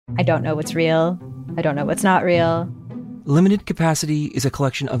I don't know what's real. I don't know what's not real. Limited Capacity is a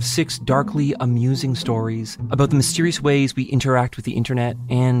collection of 6 darkly amusing stories about the mysterious ways we interact with the internet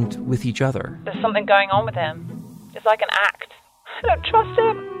and with each other. There's something going on with him. It's like an act. I don't trust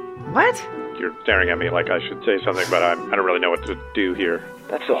him. What? You're staring at me like I should say something, but I don't really know what to do here.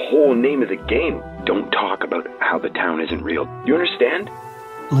 That's the whole name of the game. Don't talk about how the town isn't real. You understand?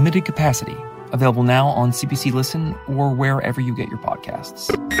 Limited Capacity. Available now on CBC Listen or wherever you get your podcasts.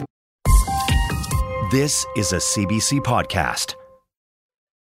 This is a CBC podcast.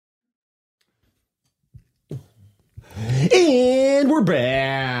 And we're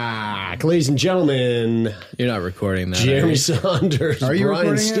back, ladies and gentlemen. You're not recording that. Jeremy Saunders,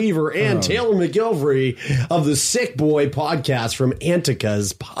 Brian Stever, and Taylor McGilvery of the Sickboy podcast from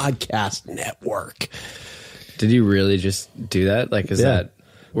Antica's podcast network. Did you really just do that? Like, is that...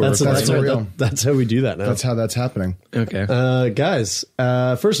 That's how we do that now. That's how that's happening. Okay. Guys,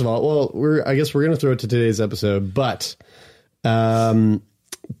 first of all, I guess we're going to throw it to today's episode, but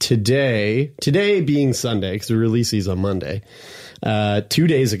today being Sunday, because we release these on Monday, 2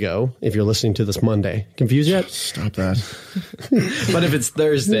 days ago, if you're listening to this Monday. Confused yet? Stop that. But if it's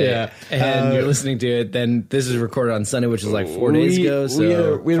Thursday and you're listening to it, then this is recorded on Sunday, which is like 4 days ago. So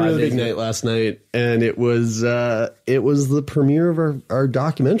we had a really big night last night, and it was the premiere of our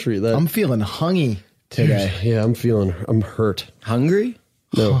documentary. That I'm feeling hungy today. Yeah, I'm hurt. Hungry?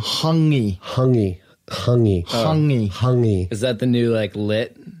 No. Hungy. Hungy. Is that the new like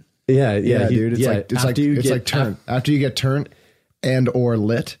lit? Yeah, dude. It's like turn. After you get turned and or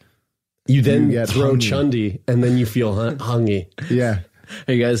lit, you then get throw hungy. chundy, and then you feel hungy. Yeah.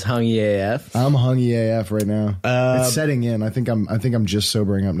 Are you guys hungy AF? I'm hungy AF right now. It's setting in. I think I'm just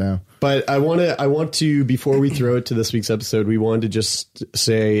sobering up now. But I want to before we throw it to this week's episode, we wanted to just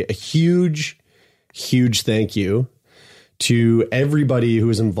say a huge thank you to everybody who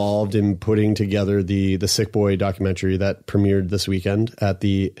was involved in putting together the Sickboy documentary that premiered this weekend at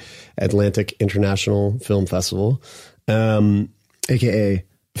the Atlantic International Film Festival, AKA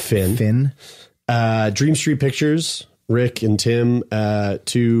Finn. Dream Street Pictures, Rick and Tim,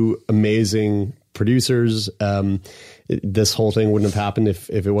 2 amazing producers. This whole thing wouldn't have happened if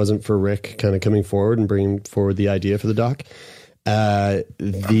it wasn't for Rick kind of coming forward and bringing forward the idea for the doc.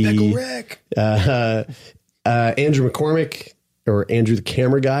 Rick. Andrew McCormick, or Andrew the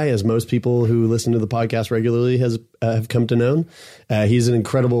camera guy, as most people who listen to the podcast regularly have come to know. He's an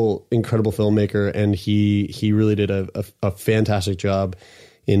incredible filmmaker, and he really did a fantastic job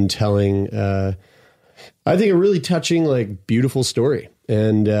in telling, I think, a really touching, like, beautiful story.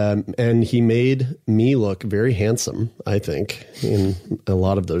 And he made me look very handsome, I think, in a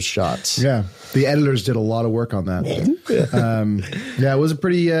lot of those shots. Yeah, the editors did a lot of work on that. It was a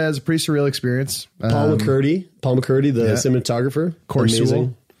pretty surreal experience. Paul McCurdy, the cinematographer, Corey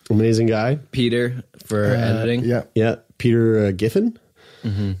amazing guy. Peter for editing. Yeah, Peter Giffen,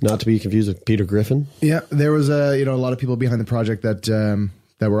 not to be confused with Peter Griffin. Yeah, there was a lot of people behind the project that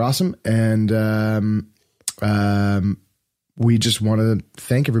were awesome, and we just want to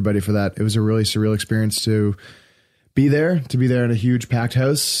thank everybody for that. It was a really surreal experience to be there in a huge packed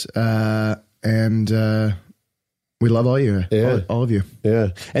house. And we love all you, all of you. Yeah.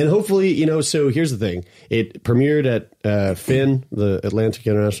 And hopefully, so here's the thing. It premiered at Finn, the Atlantic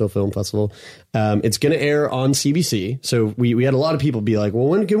International Film Festival. It's going to air on CBC. So we had a lot of people be like, well,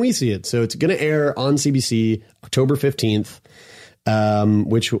 when can we see it? So it's going to air on CBC October 15th.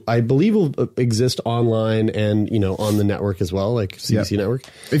 Which I believe will exist online and, on the network as well, like CBC Network.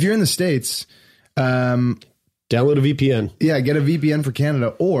 If you're in the States, download a VPN. Yeah, get a VPN for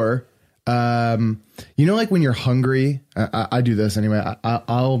Canada. Or, like when you're hungry, I do this anyway.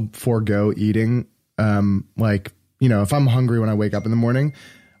 I'll forego eating. If I'm hungry when I wake up in the morning,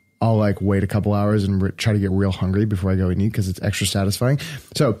 I'll wait a couple hours and try to get real hungry before I go and eat because it's extra satisfying.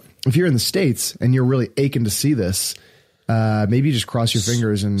 So if you're in the States and you're really aching to see this, maybe you just cross your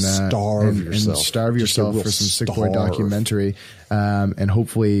fingers and starve yourself for some Sickboy documentary, and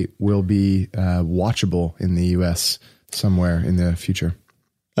hopefully will be watchable in the U.S. somewhere in the future.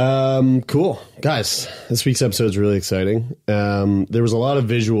 Cool. Guys, this week's episode is really exciting. There was a lot of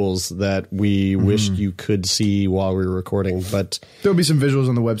visuals that we wished you could see while we were recording, but there'll be some visuals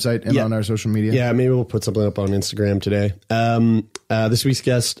on the website and on our social media. Yeah, maybe we'll put something up on Instagram today. This week's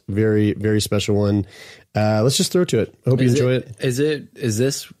guest, very, very special one. Let's just throw to it. I hope you enjoy it. Is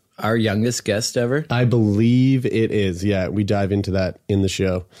this our youngest guest ever? I believe it is. Yeah, we dive into that in the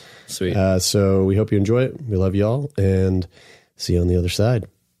show. Sweet. So we hope you enjoy it. We love y'all, and see you on the other side.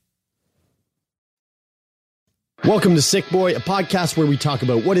 Welcome to Sickboy, a podcast where we talk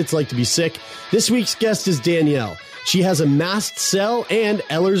about what it's like to be sick. This week's guest is Danielle. She has a Mast Cell and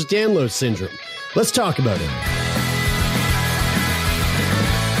Ehlers-Danlos syndrome. Let's talk about it.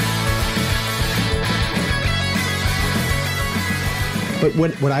 But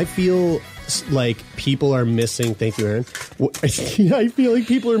what I feel like people are missing, thank you, Aaron. I feel like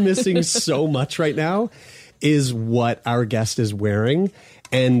people are missing so much right now is what our guest is wearing.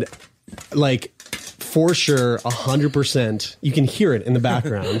 And like, for sure, 100%, you can hear it in the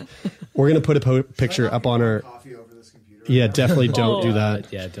background. We're going to put a picture up on our... Yeah, definitely don't do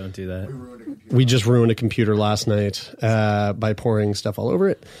that. Yeah, don't do that. We just ruined a computer last night by pouring stuff all over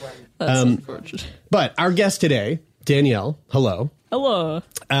it. That's unfortunate. But our guest today, Danielle, hello. Hello.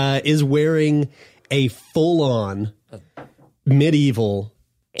 Is wearing a full-on medieval...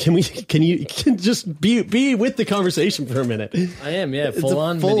 Can you just be with the conversation for a minute? I am, yeah.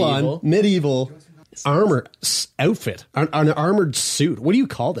 Full-on medieval armor outfit. An armored suit. What do you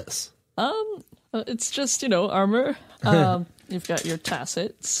call this? It's just, armor. You've got your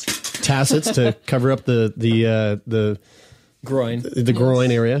tassets. Tassets to cover up the groin. The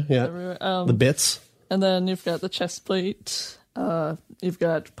groin area, yeah. The bits. And then you've got the chest plate. You've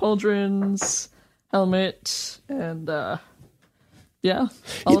got pauldrons, helmet, and all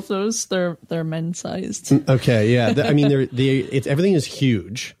of those. They're men's sized. Okay, yeah. I mean, it's everything is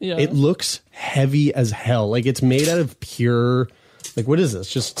huge. Yeah. It looks heavy as hell. Like it's made out of pure. Like what is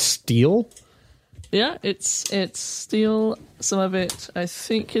this? Just steel? Yeah, it's steel. Some of it, I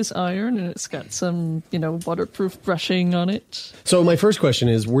think, is iron, and it's got some, waterproof brushing on it. So my first question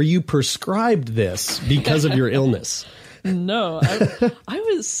is, were you prescribed this because of your illness? No, I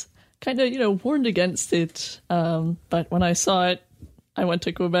was kind of, warned against it. But when I saw it, I went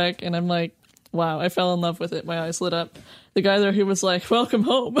to Quebec, and I'm like, wow, I fell in love with it. My eyes lit up. The guy there, he was like, welcome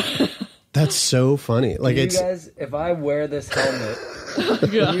home. That's so funny. Like you guys, if I wear this helmet,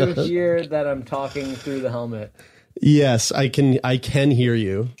 you hear that I'm talking through the helmet. Yes, I can hear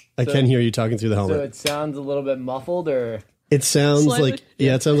you. I can hear you talking through the helmet. So it sounds a little bit muffled, or it sounds slightly, like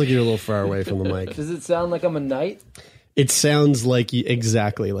it sounds like you're a little far away from the mic. Does it sound like I'm a knight? It sounds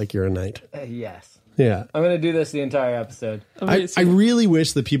exactly like you're a knight. Yes. Yeah. I'm going to do this the entire episode. I really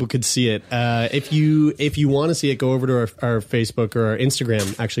wish that people could see it. If you want to see it, go over to our Facebook or our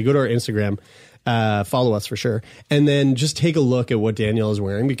Instagram. Actually, go to our Instagram. Follow us for sure. And then just take a look at what Danielle is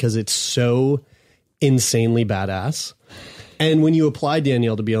wearing because it's so insanely badass. And when you applied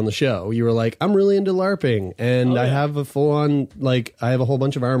Danielle to be on the show, you were like, I'm really into LARPing. And I have a full-on, I have a whole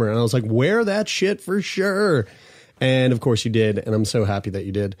bunch of armor. And I was like, wear that shit for sure. And of course you did. And I'm so happy that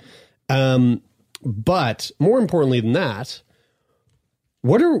you did. But more importantly than that,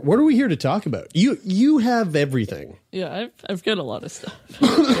 what are we here to talk about? You have everything. Yeah, I've got a lot of stuff.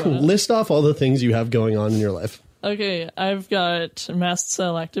 List off all the things you have going on in your life. Okay, I've got mast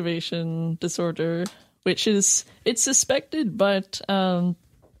cell activation disorder, which it's suspected, but I've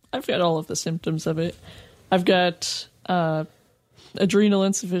got all of the symptoms of it. I've got adrenal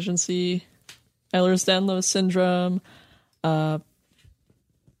insufficiency, Ehlers-Danlos syndrome. I've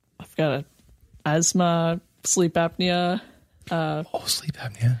got asthma, sleep apnea. Sleep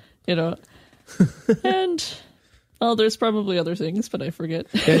apnea. And there's probably other things, but I forget.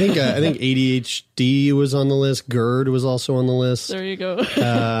 Yeah, I think ADHD was on the list. GERD was also on the list. There you go.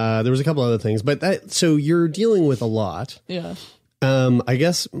 There was a couple other things, but so you're dealing with a lot. Yeah. I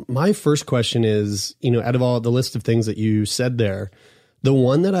guess my first question is, out of all the list of things that you said there, the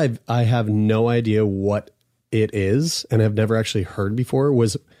one that I have no idea what it is and have never actually heard before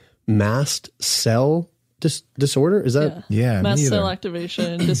was mast cell disorder. Is that? Yeah. Mast cell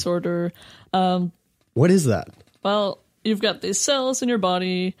activation disorder. What is that? Well, you've got these cells in your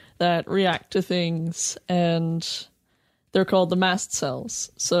body that react to things, and they're called the mast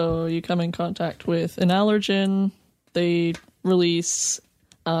cells. So you come in contact with an allergen, they release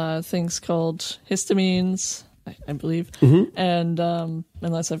things called histamines, I believe. Mm-hmm. And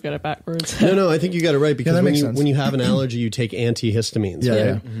unless I've got it backwards. No, I think you got it right because when you have an allergy, you take antihistamines. Yeah,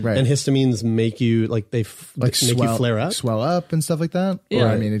 right? Right. And histamines make you make you flare up, swell up, and stuff like that. Yeah. Or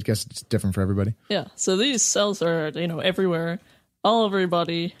I mean, I guess it's different for everybody. Yeah. So these cells are everywhere, all over your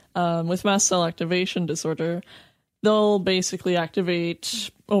body. With mast cell activation disorder, they'll basically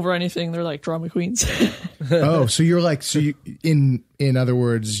activate over anything. They're like drama queens. Oh, so you're in other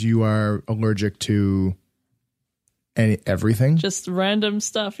words, you are allergic to everything? Just random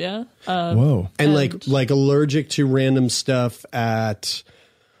stuff, yeah. Whoa. And like allergic to random stuff at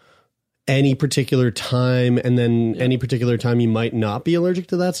any particular time, and then any particular time you might not be allergic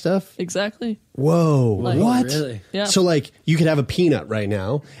to that stuff? Exactly. Whoa, what? Really? Yeah. So like you could have a peanut right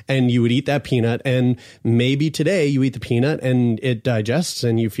now and you would eat that peanut, and maybe today you eat the peanut and it digests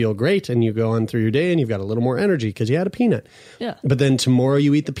and you feel great and you go on through your day and you've got a little more energy because you had a peanut. Yeah. But then tomorrow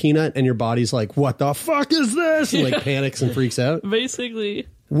you eat the peanut and your body's like, what the fuck is this? And like panics and freaks out. Basically.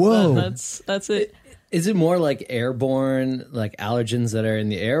 Whoa. That's it. Is it more like airborne, like allergens that are in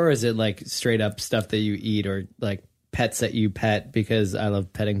the air, or is it like straight up stuff that you eat, or like pets that you pet? Because I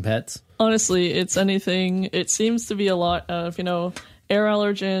love petting pets. Honestly, it's anything. It seems to be a lot of, air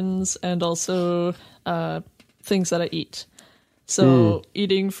allergens and also things that I eat. So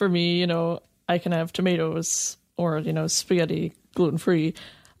eating for me, I can have tomatoes or, spaghetti gluten-free.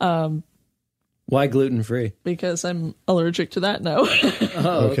 Why gluten-free? Because I'm allergic to that now.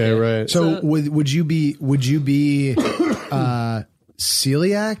 Okay, right. So would you be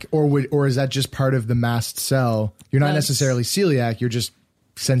celiac, or is that just part of the mast cell? You're not necessarily celiac. You're just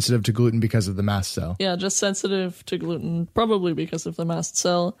sensitive to gluten because of the mast cell. Yeah, just sensitive to gluten, probably because of the mast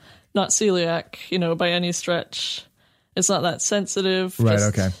cell. Not celiac, by any stretch. It's not that sensitive. Right.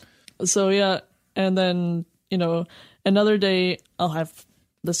 Okay. So yeah, and then another day I'll have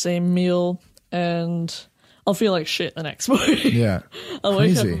the same meal and I'll feel like shit the next morning. Yeah. I'll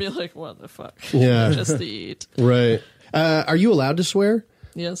wake up and be like, what the fuck? Yeah. Just to eat. Right. Are you allowed to swear?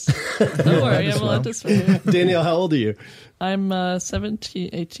 Yes. Don't worry, I'm allowed to swear. Danielle, how old are you? I'm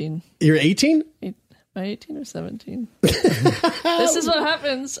 18. You're 18? Am I 18 or 17? This is what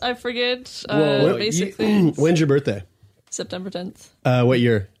happens. I forget. Basically, when's your birthday? September 10th. What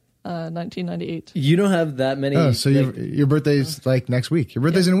year? 1998. You don't have that many. Oh, so your birthday's like next week. Your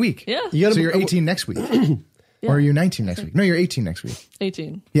birthday's in a week. Yeah. So you're 18 next week. Or are you 19 next week? No, you're 18 next week.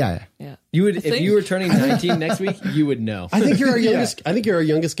 18. Yeah. You would, if you were turning 19 next week, you would know. I think you're our youngest. I think you're our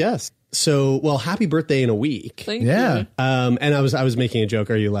youngest guest. So, well, happy birthday in a week. Thank you. And I was making a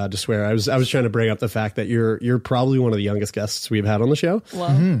joke. Are you allowed to swear? I was trying to bring up the fact that you're probably one of the youngest guests we've had on the show.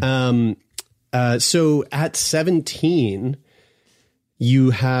 Wow. So at 17,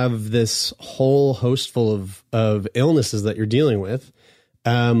 you have this whole host full of illnesses that you're dealing with.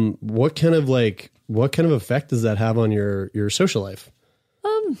 What kind of effect does that have on your social life?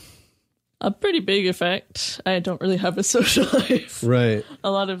 A pretty big effect. I don't really have a social life. Right.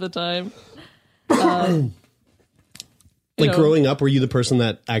 A lot of the time. Growing up, were you the person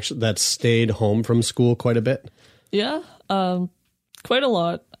that stayed home from school quite a bit? Yeah. Quite a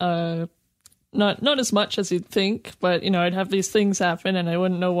lot. Not as much as you'd think, but I'd have these things happen and I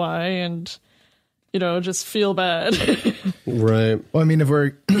wouldn't know why, and just feel bad. Right. Well, I mean, if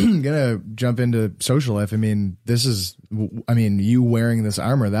we're gonna jump into social life, you wearing this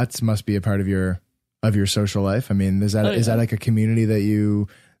armor, that must be a part of your social life. I mean, is that like a community that you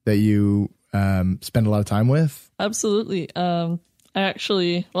spend a lot of time with? Absolutely. I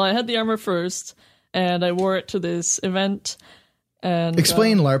had the armor first, and I wore it to this event. And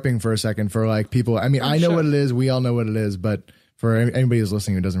explain LARPing for a second for like people. I mean, I know what it is. We all know what it is, but for anybody who's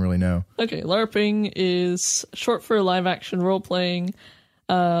listening who doesn't really know. Okay, LARPing is short for live action role playing.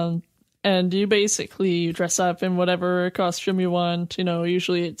 And you basically dress up in whatever costume you want.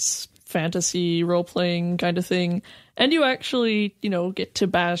 Usually it's fantasy role playing kind of thing. And you actually, get to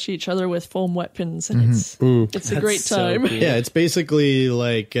bash each other with foam weapons, and it's a great time. So cool. Yeah, it's basically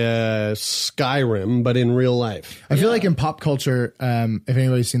like Skyrim, but in real life. I feel like in pop culture, if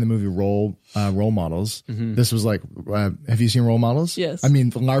anybody's seen the movie Role Models, this was like, have you seen Role Models? Yes. I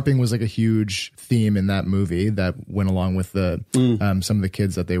mean, LARPing was like a huge theme in that movie that went along with the some of the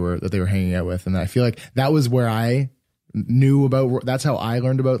kids that they were hanging out with, and I feel like that was where I knew about. That's how I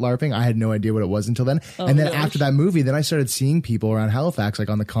learned about LARPing. I had no idea what it was until then. And then after that movie, then I started seeing people around Halifax, like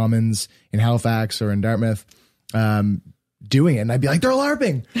on the Commons in Halifax or in Dartmouth, doing it, and I'd be like, "They're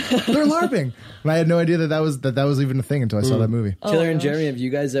LARPing, they're LARPing," and I had no idea that was even a thing until I saw that movie. Taylor and Jeremy, have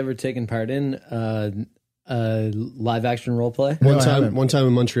you guys ever taken part in live action role play? One time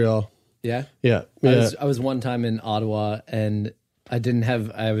in Montreal. Yeah. Yeah. I was one time in Ottawa, and I didn't have.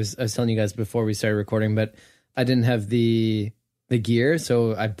 I was telling you guys before we started recording, but I didn't have the gear,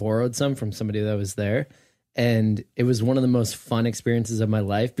 so I borrowed some from somebody that was there, and it was one of the most fun experiences of my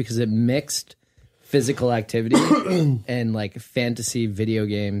life because it mixed physical activity and like fantasy video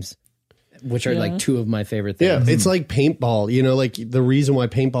games, which are like two of my favorite things. Yeah, it's like paintball. Like the reason why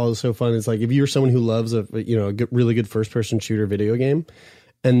paintball is so fun is like if you're someone who loves a really good first person shooter video game,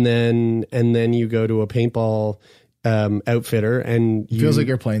 and then you go to a paintball outfitter and it feels like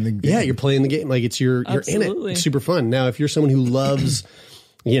you're playing the game. Yeah, you're playing the game. Like you're in it. It's super fun. Now, if you're someone who loves,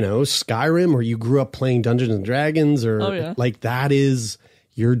 Skyrim, or you grew up playing Dungeons and Dragons, or like that is,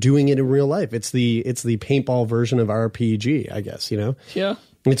 you're doing it in real life. It's the paintball version of RPG, I guess, you know? Yeah.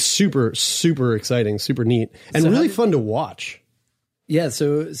 It's super, super exciting, super neat, and really fun to watch. Yeah.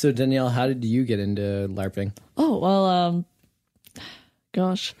 So Danielle, how did you get into LARPing? Oh, well,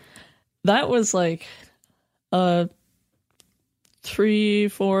 gosh, that was like 3,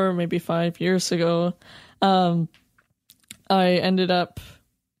 4, maybe 5 years ago. I ended up,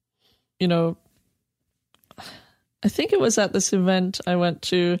 you know, I think it was at this event I went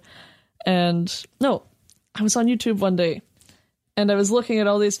to, and no, I was on YouTube one day, and I was looking at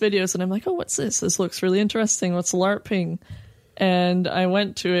all these videos, and I'm like, oh, what's this? This looks really interesting. What's LARPing? And I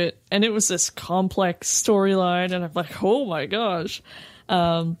went to it, and it was this complex storyline, and I'm like, oh my gosh.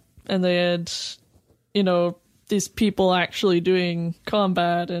 And they had, you know, these people actually doing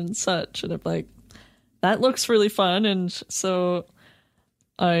combat and such, and I'm like, that looks really fun. And so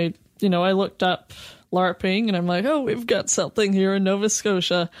I looked up LARPing, and I'm like, oh, we've got something here in Nova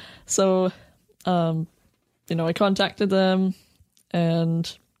Scotia. So, I contacted them,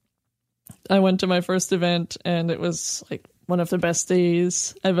 and I went to my first event, and it was like one of the best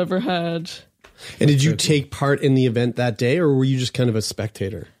days I've ever had. And did you take part in the event that day, or were you just kind of a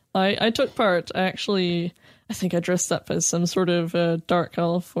spectator? I took part. I think I dressed up as some sort of dark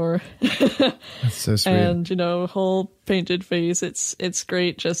elf, or That's so sweet. and whole painted face. It's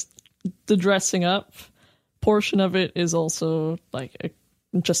great. Just the dressing up portion of it is also like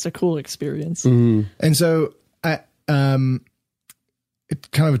just a cool experience. Mm-hmm. And so it's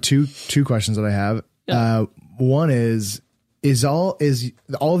kind of two questions that I have. Yeah. One is all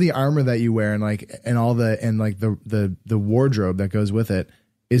the armor that you wear and the wardrobe that goes with it,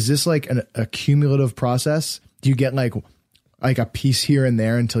 is this like a cumulative process? Do you get like a piece here and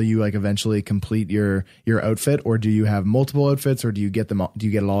there until you like eventually complete your outfit, or do you have multiple outfits, or do you get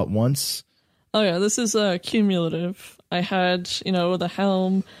it all at once? Oh yeah, this is cumulative. I had, the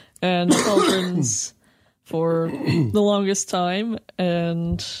helm and pauldrons for the longest time,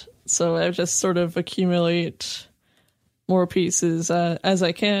 and so I just sort of accumulate more pieces as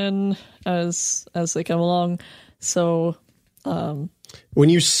I can, as they come along. So when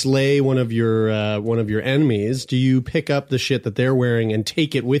you slay one of your enemies, do you pick up the shit that they're wearing and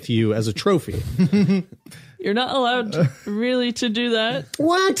take it with you as a trophy? You're not allowed really to do that.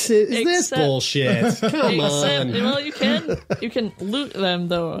 What is this bullshit? Come on. Well, you can loot them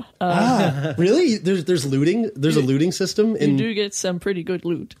though. Really? There's looting. There's a looting system. You do get some pretty good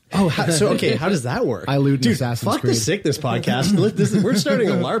loot. Oh, how does that work? I loot in Assassin's fuck Creed. the sickness podcast. We're starting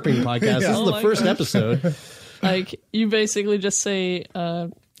a LARPing podcast. This is the first episode. Like, you basically just say, I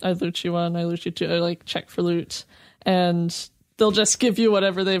loot you one, I loot you two, I like check for loot, and they'll just give you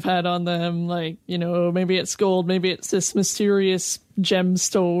whatever they've had on them. Like, maybe it's gold, maybe it's this mysterious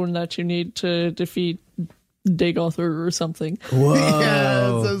gemstone that you need to defeat Dagothur or something. Whoa.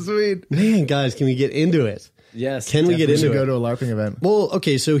 Yeah, that's so sweet. Man, guys, can we get into it? Yes. Can we get into it? Go to a LARPing event. Well,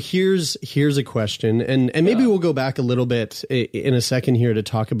 okay, so here's a question, and maybe we'll go back a little bit in a second here to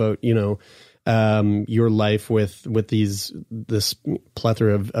talk about, your life with this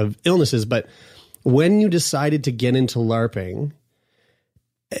plethora of illnesses. But when you decided to get into LARPing,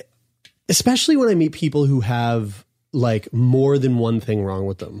 especially when I meet people who have like more than one thing wrong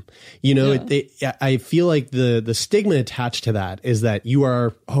with them, I feel like the stigma attached to that is that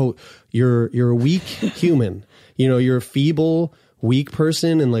you're a weak human, you're a feeble, weak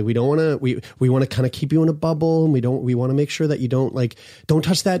person, and like we don't want to we want to kind of keep you in a bubble, and we want to make sure that you don't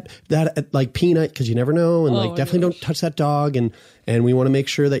touch that like peanut, because you never know, and definitely don't touch that dog, and we want to make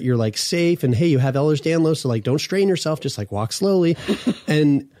sure that you're like safe, and hey, you have Ehlers-Danlos, so like don't strain yourself, just like walk slowly.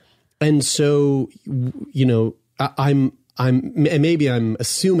 and so I'm maybe I'm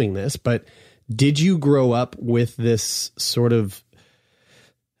assuming this, but did you grow up with this sort of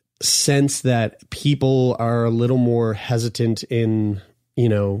sense that people are a little more hesitant in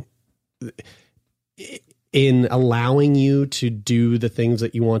allowing you to do the things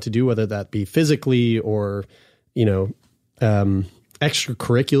that you want to do, whether that be physically or,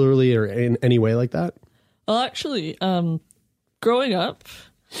 extracurricularly or in any way like that? Well, actually, growing up,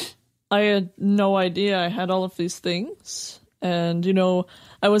 I had no idea I had all of these things. And,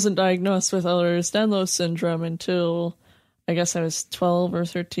 I wasn't diagnosed with Ehlers-Danlos syndrome until I guess I was 12 or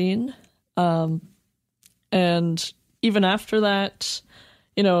 13. And even after that,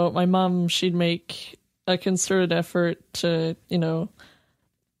 my mom, she'd make a concerted effort to,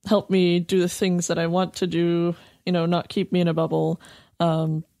 help me do the things that I want to do, not keep me in a bubble.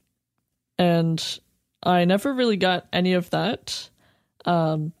 And I never really got any of that,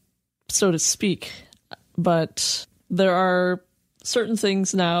 so to speak. But there are certain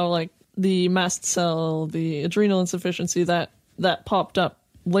things now, like the mast cell, the adrenal insufficiency that popped up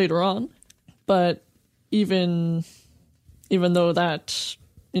later on. But even though that,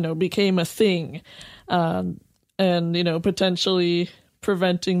 became a thing, and, potentially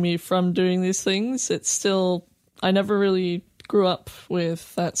preventing me from doing these things, it's still, I never really grew up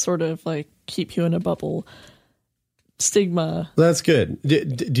with that sort of like keep you in a bubble stigma. That's good.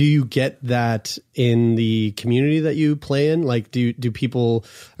 Do you get that in the community that you play in? Like, are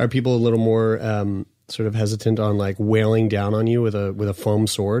people a little more sort of hesitant on like wailing down on you with a foam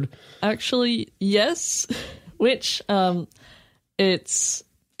sword? Actually, yes. Which it's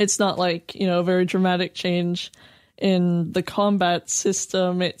not like, a very dramatic change in the combat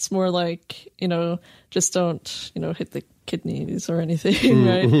system. It's more like, just don't, hit the kidneys or anything,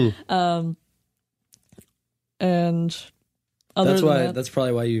 right? And that's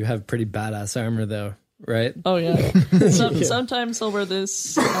probably why you have pretty badass armor, though, right? Oh yeah. Sometimes I'll wear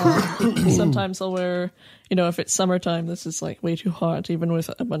this. Sometimes I'll wear, if it's summertime, this is like way too hot, even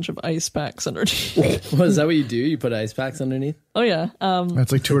with a bunch of ice packs underneath. Is that what you do? You put ice packs underneath? Oh yeah.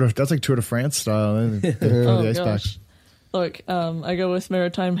 That's like Tour de France style. Oh ice gosh. Look, I go with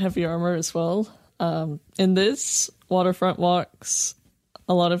maritime heavy armor as well. In this waterfront walks,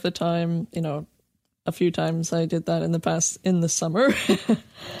 a lot of the time, a few times I did that in the past in the summer.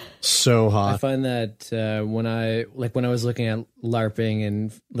 So hot. I find that when I was looking at LARPing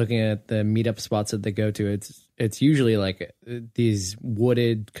and looking at the meetup spots that they go to, it's usually like these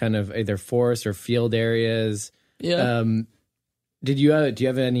wooded kind of either forest or field areas. Yeah. Do you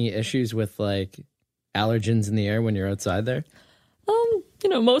have any issues with like allergens in the air when you're outside there?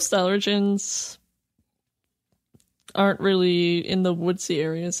 Most allergens aren't really in the woodsy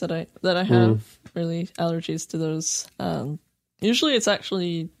areas that I have really allergies to those. Usually it's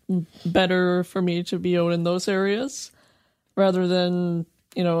actually better for me to be out in those areas rather than,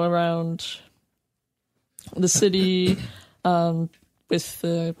 around the city, with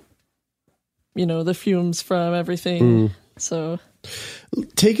the, the fumes from everything. So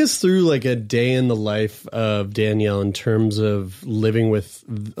take us through like a day in the life of Danielle in terms of living with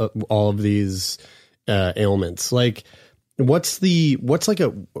all of these ailments. Like what's a really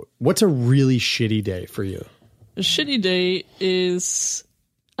shitty day for you? A shitty day is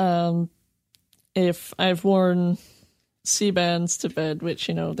if I've worn C-bands to bed, which,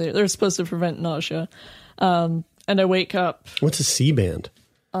 they're supposed to prevent nausea, and I wake up. What's a C-band?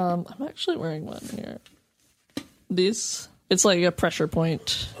 I'm actually wearing one here. It's like a pressure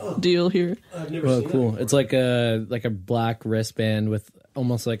point deal here. I've never seen cool. It's like a black wristband with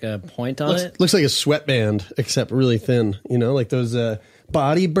almost like a point on it. Looks like a sweatband, except really thin. Like those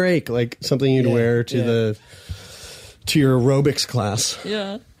body break, like something you'd wear to your aerobics class.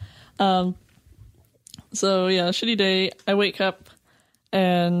 Yeah. So yeah, shitty day. I wake up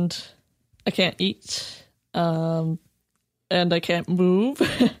and I can't eat, and I can't move,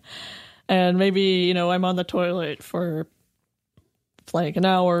 and maybe I'm on the toilet for like an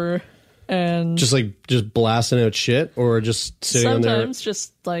hour. And just blasting out shit, or just sitting on there? Sometimes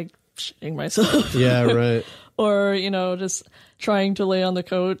just like shitting myself. Yeah, right. Or, just trying to lay on the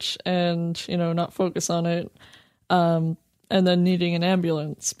couch and, not focus on it. And then needing an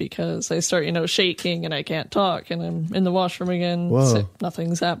ambulance because I start, shaking and I can't talk and I'm in the washroom again. So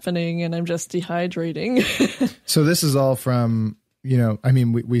nothing's happening and I'm just dehydrating. So this is all from,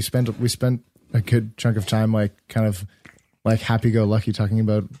 we spent a good chunk of time like kind of like happy-go-lucky talking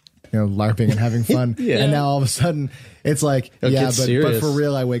about LARPing and having fun. Yeah. And now all of a sudden it's like, but serious. for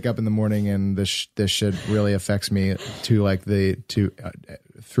real, I wake up in the morning and this shit really affects me through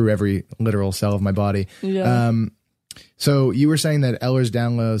every literal cell of my body. Yeah. So you were saying that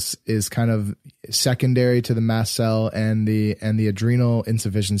Ehlers-Danlos is kind of secondary to the mast cell and the adrenal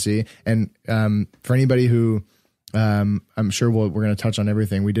insufficiency. And for anybody who I'm sure we're going to touch on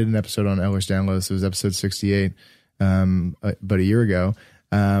everything. We did an episode on Ehlers-Danlos. It was episode 68 about a year ago.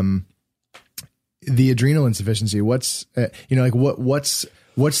 The adrenal insufficiency, what's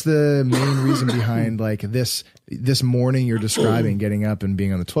the main reason behind like this morning you're describing, getting up and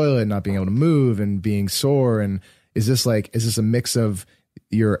being on the toilet, not being able to move and being sore? And is this a mix of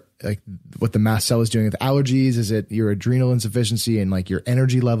your, like what the mast cell is doing with allergies? Is it your adrenal insufficiency and like your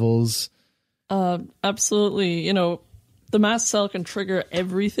energy levels? Absolutely. The mast cell can trigger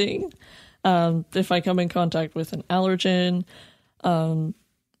everything. If I come in contact with an allergen, or,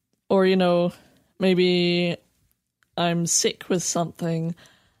 maybe I'm sick with something,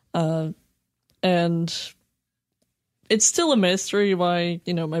 and it's still a mystery why,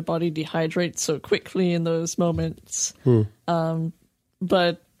 my body dehydrates so quickly in those moments.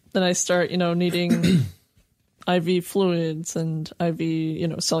 But then I start, needing IV fluids and IV,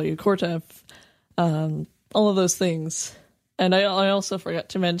 Solu-Cortef, all of those things. And I also forgot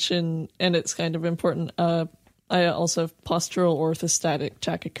to mention, and it's kind of important, I also have postural orthostatic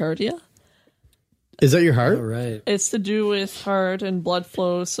tachycardia. Is that your heart? Oh, right. It's to do with heart and blood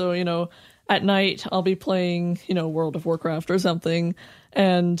flow. So, at night I'll be playing, World of Warcraft or something,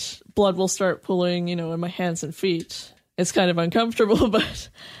 and blood will start pooling, in my hands and feet. It's kind of uncomfortable, but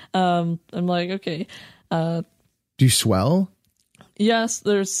I'm like, okay. Do you swell? Yes,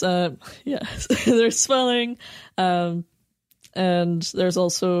 there's there's swelling, and there's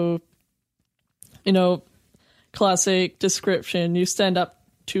also, classic description. You stand up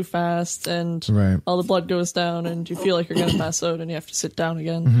too fast and all the blood goes down and you feel like you're going to pass out and you have to sit down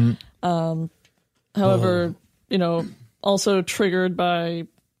again. However, also triggered by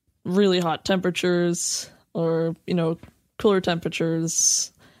really hot temperatures or, cooler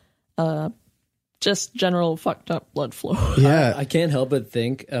temperatures, just general fucked up blood flow. Yeah. I can't help but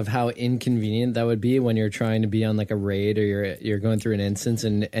think of how inconvenient that would be when you're trying to be on like a raid or you're going through an instance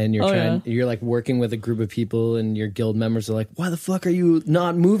and you're like working with a group of people and your guild members are like, why the fuck are you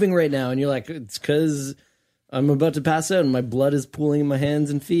not moving right now? And you're like, it's because I'm about to pass out and my blood is pooling in my hands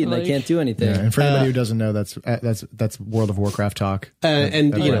and feet and I can't do anything. Yeah, and for anybody who doesn't know, that's World of Warcraft talk. I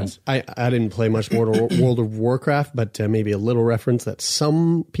didn't play much World of Warcraft, but maybe a little reference that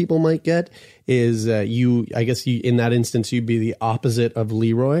some people might get is you in that instance you'd be the opposite of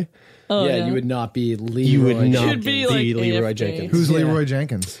Leroy. Oh, yeah, you would not be Leroy. You would not You'd be like Leroy AFK. Jenkins. Who's Leroy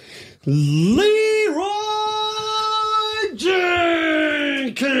Jenkins? Leroy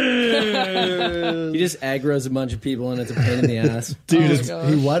Jenkins. He just aggroes a bunch of people and it's a pain in the ass. Dude,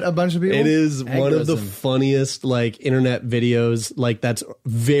 He what? A bunch of people? it is one of the Aggressive. funniest internet videos that's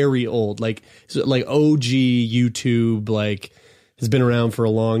very old, like OG YouTube, has been around for a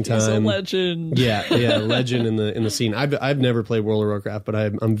long time. He's a legend. Yeah, legend in the scene. I've never played World of Warcraft, but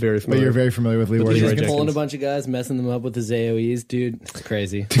I'm very But familiar. you're very familiar with Leroy Leroy He's Jenkins. pulling a bunch of guys, messing them up with his AoEs. Dude, it's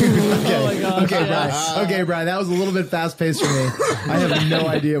crazy. Oh my god. Okay, Brian. Okay, Brian. That was a little bit fast paced for me. I have no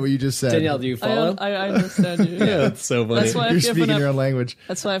idea what you just said. Danielle, do you follow? I understand you. Yeah, it's so funny. That's why You're I've given speaking up. your own language.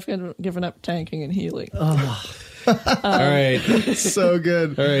 That's why I've given up tanking and healing. All right, So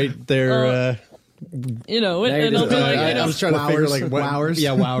good. all right. They're. And I'll you're be just- like, I was trying to figure what Wowers?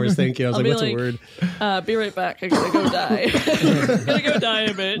 Yeah, wowers. Thank you. I was I'll like, be what's a like- word? be right back. I gotta go die. Gotta go die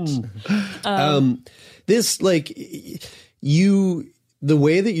a bit. This the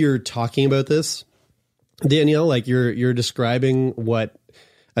way that you're talking about this, Danielle, you're describing what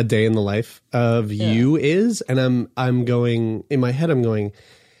a day in the life of you is, and I'm going in my head. I'm going,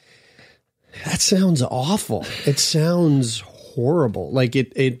 that sounds awful. It sounds horrible.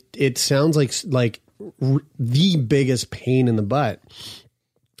 It sounds like the biggest pain in the butt.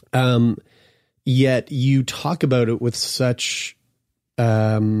 Yet you talk about it with such,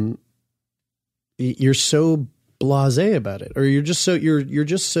 you're so blasé about it, or you're just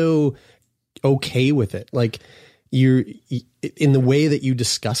so okay with it. You're in the way that you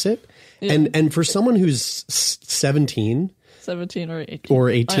discuss it. Yeah. And for someone who's 17 or 18. or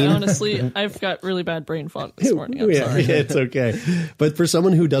 18, Honestly, I've got really bad brain fog this morning. I'm sorry. Yeah, it's okay. But for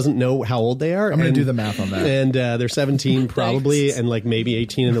someone who doesn't know how old they are, I'm going to do the math on that. and they're 17 probably, Thanks. and maybe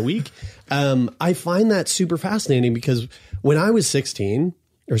 18 in a week, I find that super fascinating because when I was 16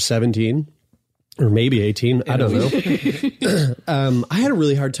 or 17 or maybe 18, I don't know, I had a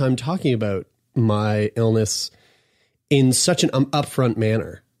really hard time talking about my illness in such an upfront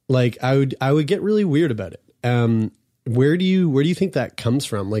manner. I would get really weird about it. Where do you think that comes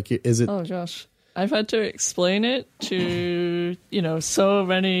from? Is it? Oh gosh, I've had to explain it to so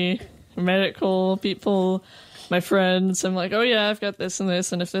many medical people, my friends. I'm like, oh yeah, I've got this and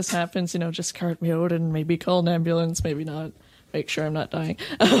this, and if this happens, just cart me out and maybe call an ambulance, maybe not. Make sure I'm not dying.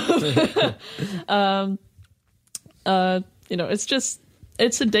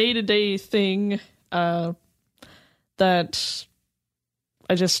 It's a day-to-day thing that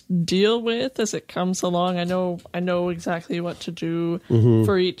I just deal with as it comes along. I know exactly what to do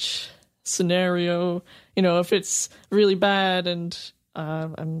for each scenario. If it's really bad and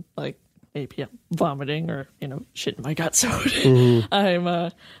I'm maybe I'm vomiting or shitting my guts out,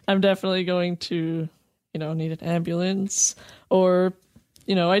 I'm definitely going to need an ambulance, or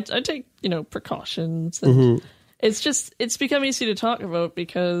I take precautions, and it's become easy to talk about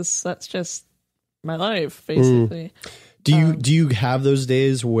because that's just my life basically. Do you have those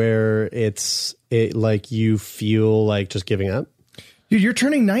days where you feel like just giving up? Dude, you're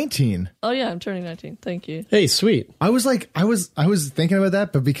turning 19. Oh yeah, I'm turning 19. Thank you. Hey, sweet. I was thinking about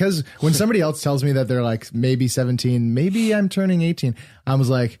that, but because when somebody else tells me that they're maybe 17, maybe I'm turning 18, I was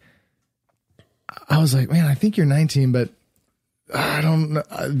like, man, I think you're 19, but I don't know,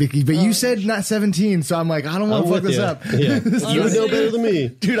 but you said not 17, so I'm like, I don't want to fuck this up. Yeah. You would know better than me.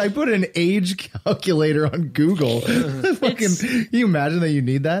 Dude, I put an age calculator on Google. Can you imagine that you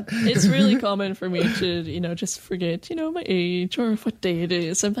need that? It's really common for me to, just forget, my age or what day it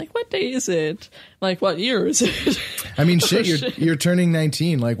is. I'm like, what day is it? Like, what year is it? I mean, shit, you're turning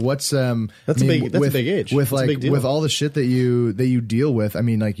 19. Like, what's that's a big age. With that's like with all the shit that you deal with. I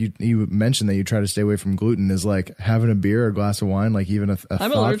mean, like you mentioned that you try to stay away from gluten. Is like having a beer or a glass of wine, like even a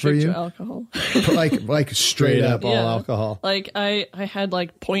I'm thought for you? allergic to alcohol. like straight up all alcohol. Like I had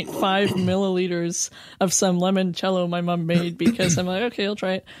like 0.5 milliliters of some limoncello my mom made because I'm like, okay, I'll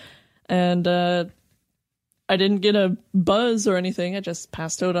try it. And I didn't get a buzz or anything. I just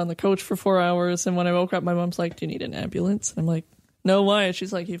passed out on the couch for 4 hours. And when I woke up, my mom's like, do you need an ambulance? And I'm like, no, why?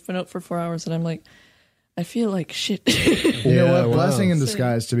 She's like, you've been out for 4 hours. And I'm like, I feel like shit. You know what? Wow. Blessing in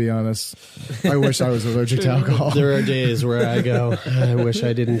disguise, to be honest. I wish I was allergic to alcohol. There are days where I go, I wish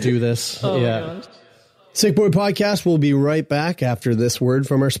I didn't do this. Oh yeah. my gosh. Sickboy Podcast will be right back after this word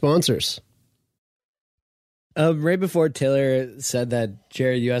from our sponsors. Right before Taylor said that,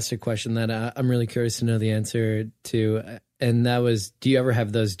 Jared, you asked a question that I'm really curious to know the answer to, and that was, do you ever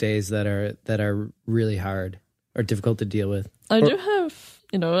have those days that are really hard or difficult to deal with? I do have,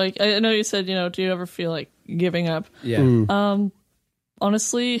 like I know you said, do you ever feel like giving up? Yeah.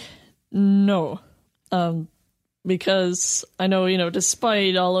 Honestly, no. Because I know,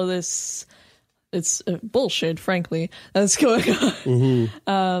 despite all of this, it's bullshit, frankly, that's going on.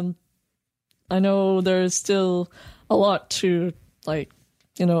 Mm-hmm. I know there's still a lot to a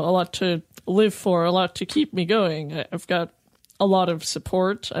lot to live for, a lot to keep me going. I've got a lot of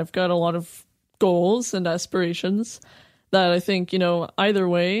support. I've got a lot of goals and aspirations that I think, either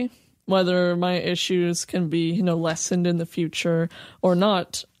way, whether my issues can be, lessened in the future or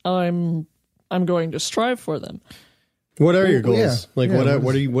not, I'm going to strive for them. What are your goals? Yeah. Like,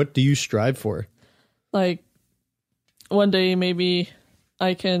 what do you strive for? Like, one day maybe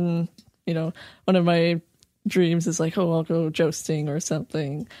I can, one of my dreams is like, oh, I'll go jousting or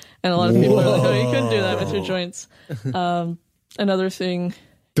something. And a lot of people are like, oh, you couldn't do that with your joints. Another thing.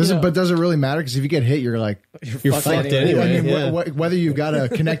 Does it really matter? Because if you get hit, you're fucked anyway. I mean, whether you've got a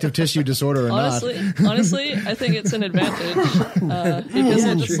connective tissue disorder or not. Honestly, I think it's an advantage because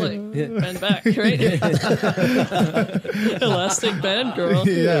we'll just bend back, right? Elastic bend, girl.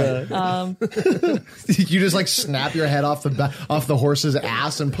 Yeah. You just snap your head off the horse's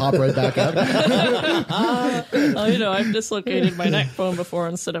ass and pop right back up. I've dislocated my neck bone before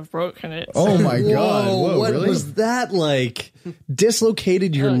instead of broken it. So. Oh my god! Whoa, what really? was that like?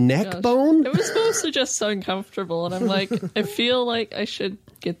 Dislocated your neck bone? It was mostly just uncomfortable, and I'm like, I feel like I should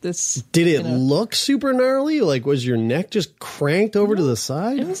get this. Did it look super gnarly? Like, was your neck just cranked over to the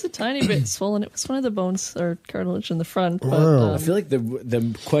side? It was a tiny bit swollen. It was one of the bones or cartilage in the front. But, Wow. I feel like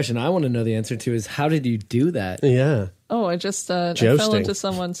the question I want to know the answer to is, how did you do that? Yeah. Oh, I just I fell into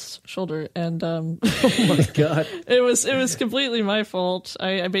someone's shoulder, and oh my god, it was completely my fault.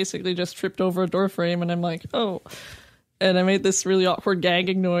 I basically just tripped over a door frame, and I'm like, oh. And I made this really awkward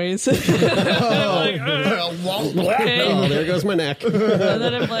gagging noise. Oh, there goes my neck. And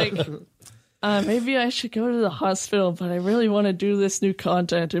then I'm like, maybe I should go to the hospital, but I really want to do this new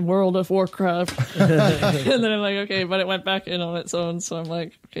content in World of Warcraft. And then I'm like, okay, but it went back in on its own. So I'm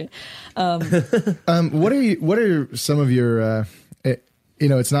like, okay. What are some of your,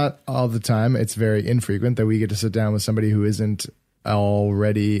 it's not all the time. It's very infrequent that we get to sit down with somebody who isn't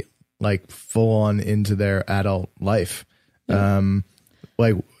already full on into their adult life.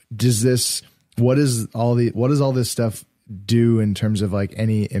 What does all this stuff do in terms of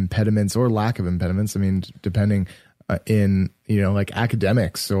any impediments or lack of impediments? I mean, depending in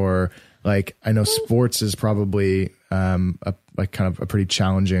academics or I know sports is probably kind of a pretty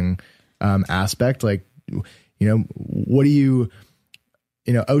challenging aspect. What do you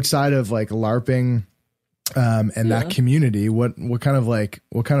outside of LARPing and that community, what kind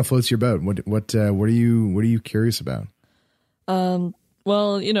of floats your boat? What are you curious about?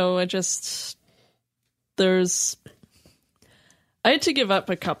 Well, I had to give up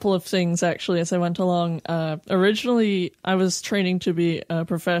a couple of things actually as I went along. Originally, I was training to be a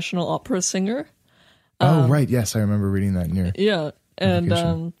professional opera singer. Oh, right. Yes, I remember reading that in your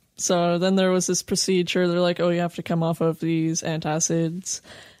and so then there was this procedure. They're like, oh, you have to come off of these antacids,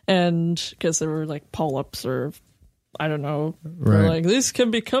 and because there were polyps or I don't know. Right. They're like, this can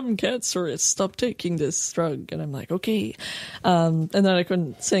become cancerous. Stop taking this drug. And I'm like, okay. And then I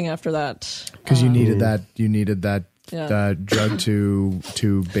couldn't sing after that. Because you needed that drug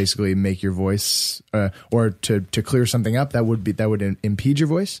to basically make your voice or to clear something up that would impede your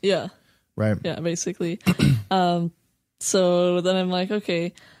voice. Yeah. Right. Yeah, basically. So then I'm like,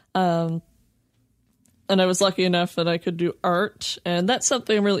 okay. And I was lucky enough that I could do art, and that's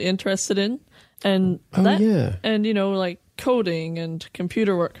something I'm really interested in. And and like coding and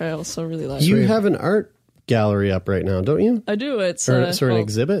computer work, I also really like. You have an art gallery up right now, don't you? I do. It's an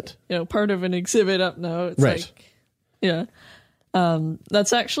exhibit. Part of an exhibit up now. It's right.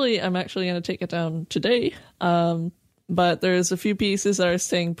 That's actually I'm actually going to take it down today. But there's a few pieces that are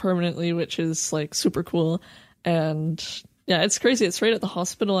staying permanently, which is like super cool. And yeah, it's crazy. It's right at the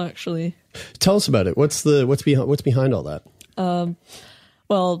hospital, actually. Tell us about it. What's behind all that?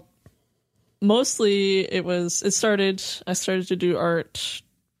 Well, mostly I started to do art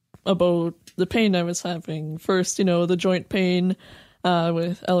about the pain I was having. First, the joint pain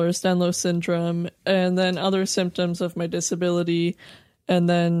with L.A.R.P syndrome, and then other symptoms of my disability. And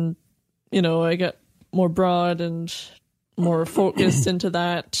then, I got more broad and more focused into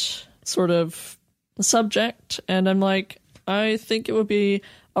that sort of subject. And I'm like, I think it would be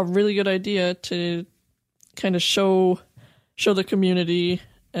a really good idea to kind of show the community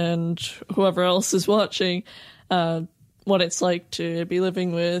and whoever else is watching what it's like to be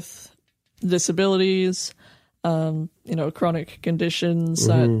living with disabilities, chronic conditions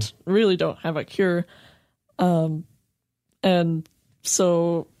that really don't have a cure. And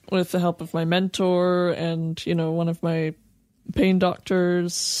so with the help of my mentor and, one of my pain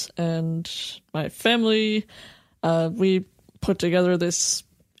doctors and my family, we put together this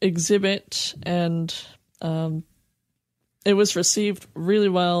exhibit, and it was received really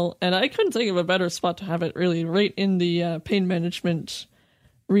well. And I couldn't think of a better spot to have it, really, right in the pain management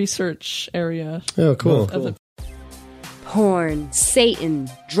research area. Oh, cool. Porn, Satan,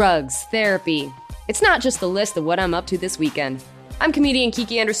 drugs, therapy. It's not just the list of what I'm up to this weekend. I'm comedian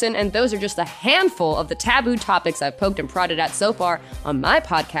Kiki Anderson, and those are just a handful of the taboo topics I've poked and prodded at so far on my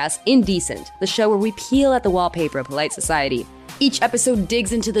podcast, Indecent, the show where we peel at the wallpaper of polite society. Each episode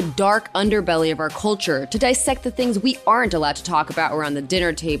digs into the dark underbelly of our culture to dissect the things we aren't allowed to talk about around the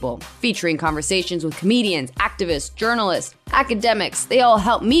dinner table, featuring conversations with comedians, activists, journalists, academics. They all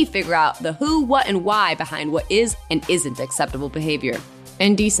help me figure out the who, what, and why behind what is and isn't acceptable behavior.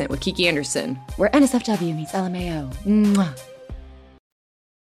 Indecent with Kiki Anderson, where NSFW meets LMAO. Mwah.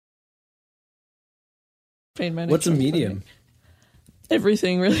 What's a medium?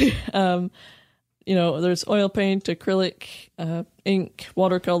 Everything, really. There's oil paint, acrylic, ink,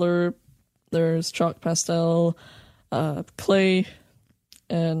 watercolor, there's chalk pastel, clay,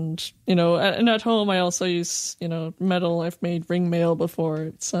 and at home I also use metal. I've made ring mail before.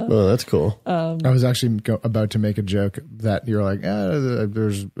 It's oh, that's cool. I was actually about to make a joke that you're like,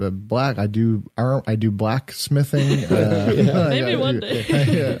 there's black. I do blacksmithing. Maybe one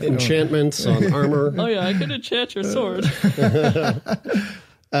day. Enchantments on armor. Oh yeah, I could enchant your sword.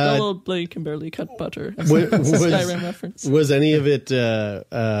 The little blade can barely cut butter. Skyrim reference. Was any of it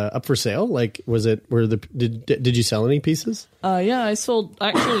up for sale? Like, did you sell any pieces? Yeah, I sold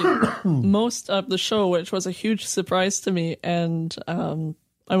actually most of the show, which was a huge surprise to me, and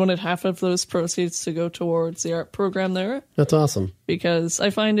I wanted half of those proceeds to go towards the art program there. That's awesome. Because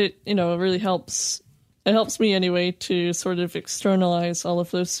I find it, it really helps. It helps me anyway to sort of externalize all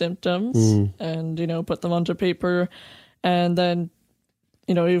of those symptoms and put them onto paper, and then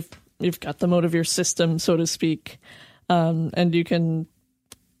you've got them out of your system, so to speak, and you can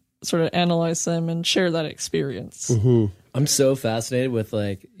sort of analyze them and share that experience. Mm-hmm. I'm so fascinated with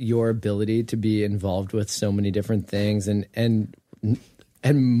like your ability to be involved with so many different things, and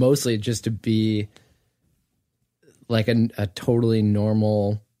mostly just to be like a totally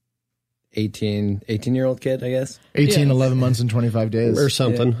normal 18-year-old kid, I guess. 11 months and 25 days. Or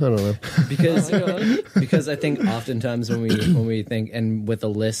something. Yeah. I don't know. Because I think oftentimes when we think, and with a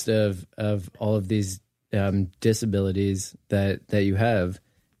list of all of these disabilities that you have,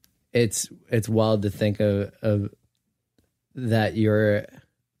 it's wild to think of that you're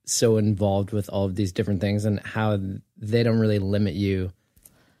so involved with all of these different things and how they don't really limit you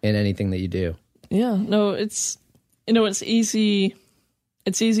in anything that you do. Yeah, no, it's easy.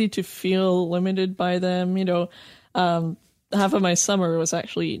 It's easy to feel limited by them. Half of my summer was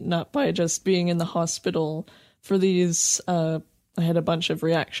actually not by just being in the hospital for these. I had a bunch of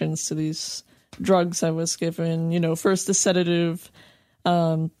reactions to these drugs I was given. First a sedative,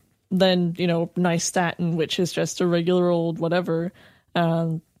 then nystatin, which is just a regular old whatever.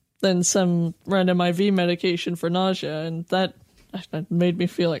 Then some random IV medication for nausea, and that made me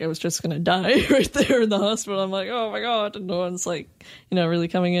feel like I was just going to die right there in the hospital. I'm like, oh my God. And no one's like, really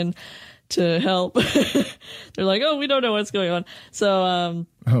coming in to help. They're like, oh, we don't know what's going on. So,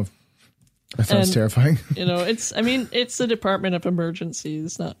 That sounds terrifying. It's the Department of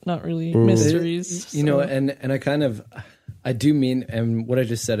Emergencies, not really mysteries. And I do mean, and what I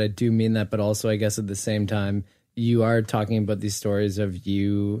just said, I do mean that, but also I guess at the same time, you are talking about these stories of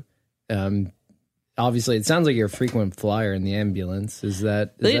you, obviously it sounds like you're a frequent flyer in the ambulance. Is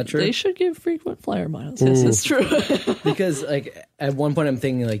that true? They should give frequent flyer miles. Yes, that's true. Because like at one point I'm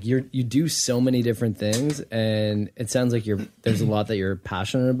thinking like you do so many different things, and it sounds like there's a lot that you're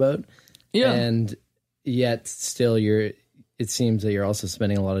passionate about. Yeah. And yet still it seems that you're also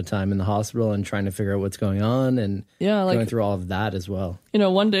spending a lot of time in the hospital and trying to figure out what's going on and going through all of that as well.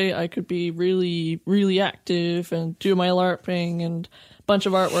 One day I could be really, really active and do my LARPing and a bunch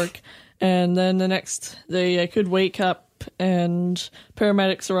of artwork. And then the next day I could wake up and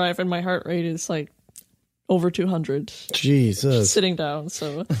paramedics arrive and my heart rate is like over 200. Jesus. Sitting down.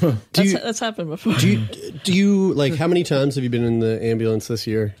 So that's happened before. Do you like, how many times have you been in the ambulance this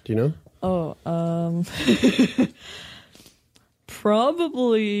year? Do you know?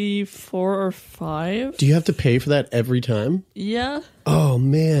 Probably 4 or 5. Do you have to pay for that every time? Yeah. Oh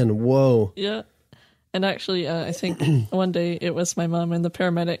man, whoa. Yeah. And actually, I think one day it was my mom and the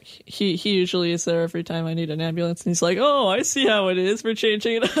paramedic. He usually is there every time I need an ambulance, and he's like, "Oh, I see how it is. We're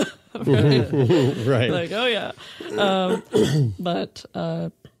changing it up." Right. Like, oh yeah. But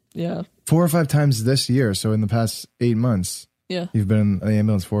yeah. 4 or 5 times this year. So in the past 8 months. Yeah. You've been in the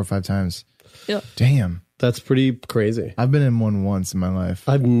ambulance 4 or 5 times. Yeah. Damn. That's pretty crazy. I've been in one once in my life.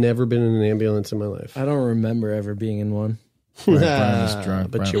 I've never been in an ambulance in my life. I don't remember ever being in one. Brian was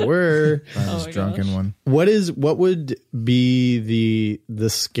drunk. But you were. Brian was drunk in one. What would be the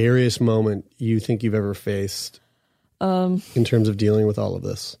scariest moment you think you've ever faced in terms of dealing with all of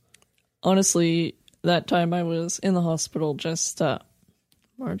this? Honestly, that time I was in the hospital just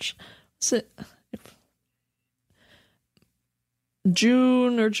March. Was it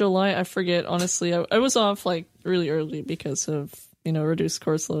June or July? I forget. Honestly, I was off like really early because of reduced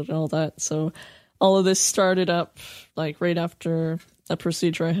course load and all that. So all of this started up like right after a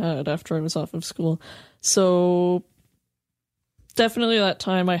procedure I had after I was off of school. So definitely that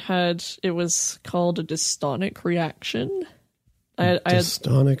time it was called a dystonic reaction.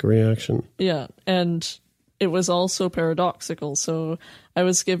 Dystonic reaction. Yeah. And it was also paradoxical. So I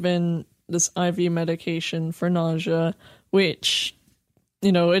was given this IV medication for nausea, which,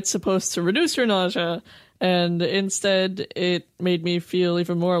 it's supposed to reduce your nausea. And instead it made me feel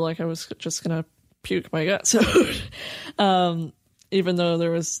even more like I was just going to puke my guts out, even though there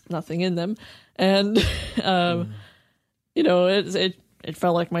was nothing in them. And, it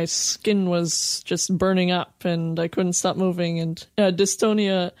felt like my skin was just burning up and I couldn't stop moving. And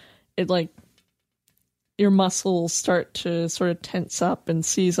dystonia, it like your muscles start to sort of tense up and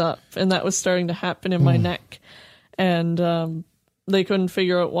seize up. And that was starting to happen in my neck. And they couldn't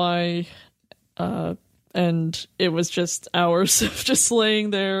figure out why. And it was just hours of just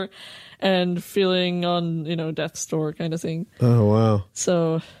laying there and feeling on, death's door kind of thing. Oh, wow.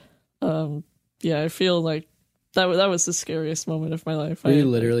 So, I feel like that was the scariest moment of my life. Were you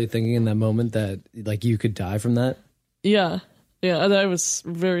literally thinking in that moment that, like, you could die from that? Yeah. Yeah, I was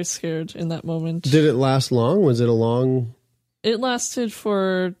very scared in that moment. Did it last long? Was it a long... It lasted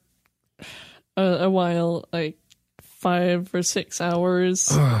for a while, like 5 or 6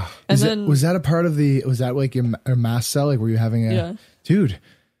 hours. Was that a part of was that like your mast cell? Like, were you having a... Yeah. Dude...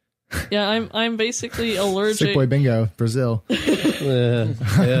 Yeah, I'm basically allergic. Sickboy bingo, Brazil. Yeah.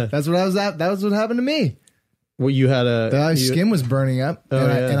 That's what I was at. That was what happened to me. Well, you had my skin was burning up,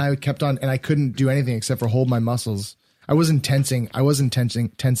 and I kept on, and I couldn't do anything except for hold my muscles. I wasn't tensing. I wasn't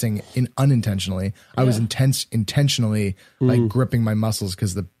tensing unintentionally. I was intentionally like gripping my muscles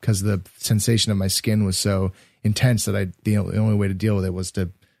because the sensation of my skin was so intense that the only way to deal with it was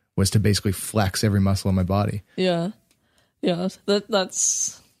to basically flex every muscle in my body. Yeah,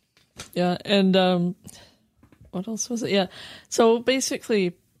 that's. Yeah, and what else was it? Yeah, so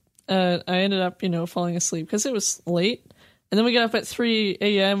basically, I ended up, falling asleep because it was late, and then we got up at 3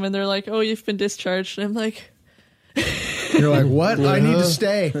 a.m. and they're like, "Oh, you've been discharged," and I'm like, "You're like, what? I need to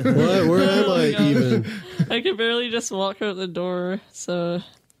stay. What? Where am I even?" I could barely just walk out the door. So,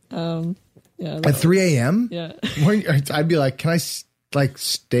 at 3 a.m. Yeah, I'd be like, "Can I?" Like,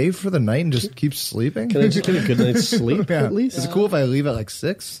 stay for the night and just keep sleeping? Can I just get a good night's sleep at least? Is it cool if I leave at like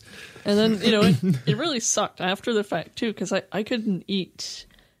 6? And then, it really sucked after the fact, too, because I couldn't eat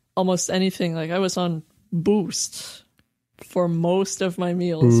almost anything. Like, I was on Boost for most of my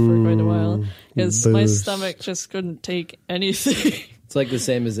meals for quite a while because my stomach just couldn't take anything. It's like the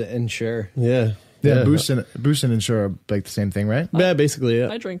same as an Ensure. Yeah. Yeah, Boost and Ensure are like the same thing, right? Yeah, basically. Yeah.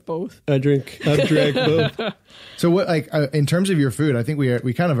 I drink both. I've drank both. So what, like, in terms of your food, I think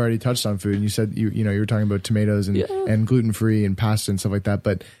we kind of already touched on food, and you said you were talking about tomatoes and gluten free and pasta and stuff like that.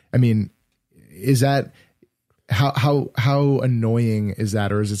 But I mean, is that how annoying is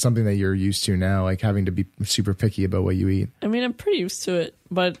that, or is it something that you're used to now, like having to be super picky about what you eat? I mean, I'm pretty used to it,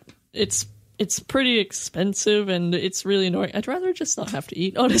 but it's pretty expensive and it's really annoying. I'd rather just not have to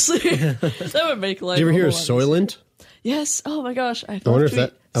eat, honestly. That would make life. Did you ever hear of Soylent? Yes. Oh my gosh, I wonder if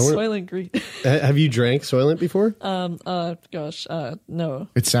that Soylent Green. Have you drank Soylent before? No.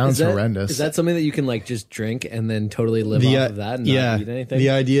 It sounds horrendous. Is that something that you can like just drink and then totally live off of that and not eat anything?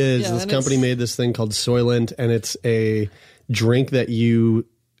 The idea is this company made this thing called Soylent, and it's a drink that you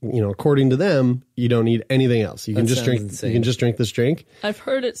according to them, you don't need anything else. You can just drink. Insane. You can just drink this drink. I've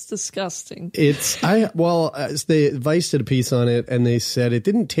heard it's disgusting. The Vice did a piece on it, and they said it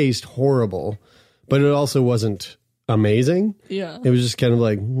didn't taste horrible, but it also wasn't amazing. Yeah, it was just kind of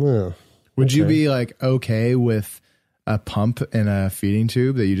like. Would you be like okay with a pump and a feeding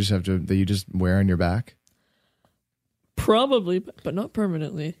tube that you just wear on your back? Probably, but not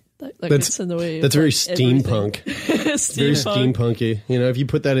permanently. That's in the way. That's very steampunk. Very steampunky. If you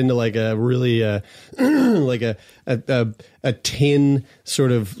put that into like a really like a tin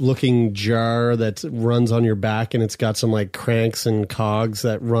sort of looking jar that runs on your back, and it's got some like cranks and cogs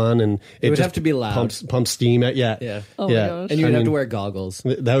that run, and it would have to be loud. Pumps steam. Yeah. Oh my gosh. And you would have to wear goggles.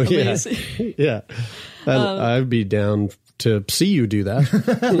 That would, yeah. I'd be down to see you do that.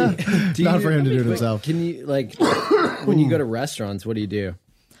 Not for him to do it himself. Can you when you go to restaurants, what do you do?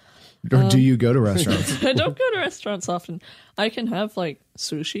 Or do you go to restaurants? I don't go to restaurants often. I can have like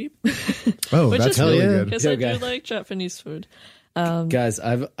sushi. Oh, that's really good. Because I do like Japanese food. Guys,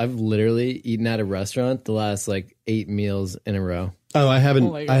 I've literally eaten at a restaurant the last like 8 meals in a row. Oh, I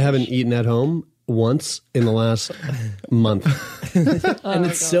haven't eaten at home once in the last month. And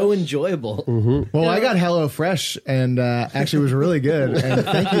it's so enjoyable. Mm-hmm. Well, I got HelloFresh, and actually it was really good. And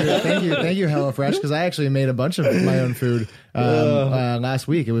thank you HelloFresh, because I actually made a bunch of my own food last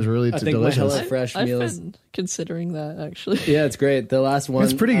week. It was really delicious. My HelloFresh meals. I've been considering that, actually. Yeah, it's great. The last one,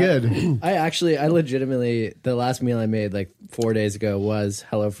 it's pretty good. I legitimately, the last meal I made like 4 days ago was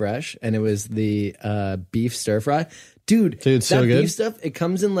HelloFresh, and it was the beef stir fry. Dude, so that good. beef stuff, it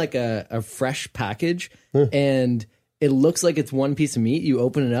comes in like a fresh package, and it looks like it's one piece of meat. You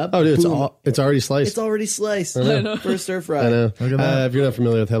open it up. Oh, dude, it's already sliced. It's already sliced. I know. For a stir fry. I know. If you're not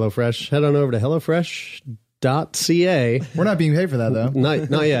familiar with HelloFresh, head on over to HelloFresh.ca. We're not being paid for that, though.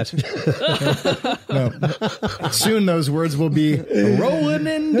 Not yet. No. Soon those words will be rolling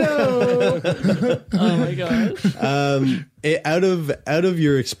in dough. Oh my gosh. Out of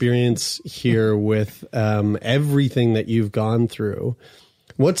your experience here with everything that you've gone through,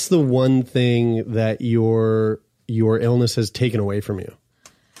 what's the one thing that your illness has taken away from you?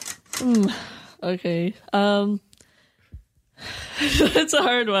 Okay. It's a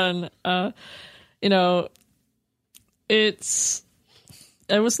hard one. I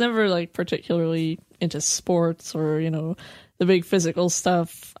was never like particularly into sports or, the big physical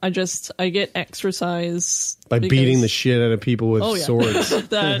stuff. I get exercise by beating the shit out of people with swords.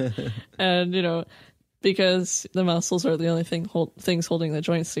 That, and, because the muscles are the only things holding the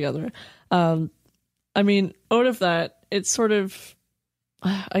joints together. I mean, out of that, it's sort of,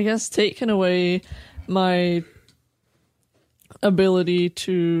 I guess, taken away my ability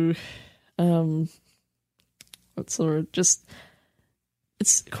to, what's the word? Just,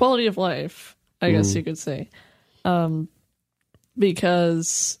 it's quality of life, I guess you could say.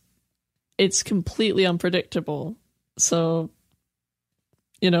 Because it's completely unpredictable. So,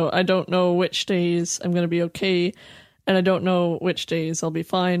 I don't know which days I'm going to be okay, and I don't know which days I'll be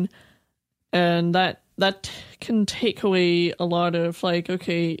fine. And that can take away a lot of like,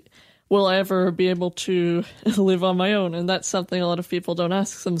 okay, will I ever be able to live on my own? And that's something a lot of people don't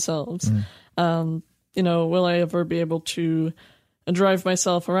ask themselves. Will I ever be able to drive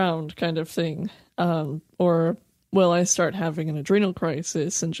myself around, kind of thing? Or will I start having an adrenal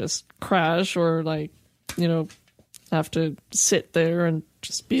crisis and just crash, or like, have to sit there and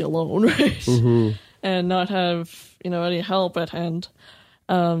just be alone, right? Mm-hmm. And not have, any help at hand.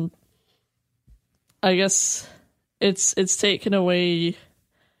 I guess it's taken away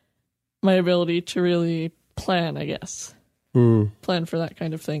my ability to really plan, I guess. Plan for that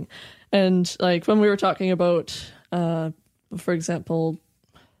kind of thing. And like when we were talking about, for example,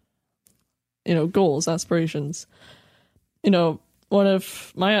 goals, aspirations, one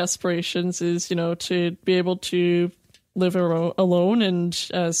of my aspirations is, to be able to live alone and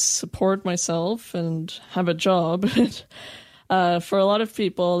support myself and have a job. For a lot of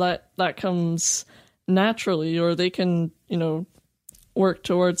people, that comes naturally, or they can, work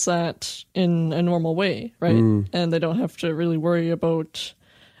towards that in a normal way, right? And they don't have to really worry about,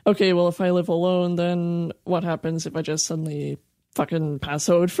 okay, well, if I live alone, then what happens if I just suddenly fucking pass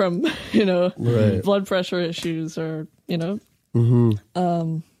out from, blood pressure issues or,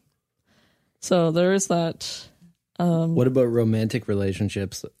 so there is that. What about romantic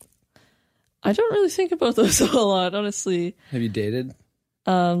relationships? I don't really think about those a lot, honestly. Have you dated?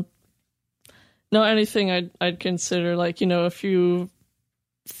 No, anything I'd consider, like, a few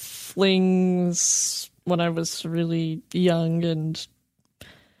flings when I was really young, and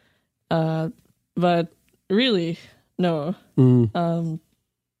but really, no.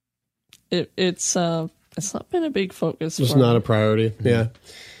 It's not been a big focus. It's not a priority. Yeah.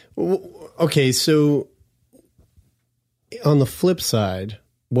 Okay, so on the flip side,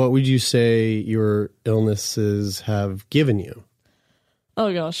 what would you say your illnesses have given you?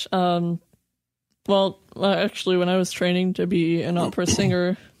 Oh gosh. Well, actually, when I was training to be an opera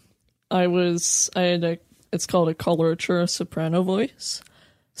singer, it's called a coloratura soprano voice.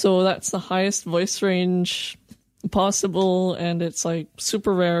 So that's the highest voice range possible, and it's like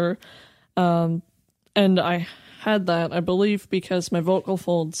super rare. And I had that, I believe, because my vocal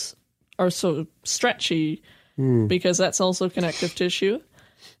folds are so stretchy, because that's also connective tissue.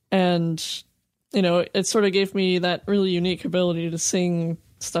 And, it sort of gave me that really unique ability to sing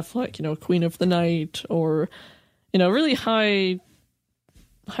stuff like, Queen of the Night, or, really high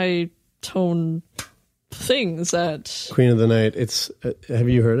tone things that... Queen of the Night. It's, have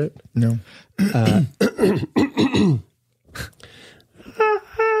you heard it? No.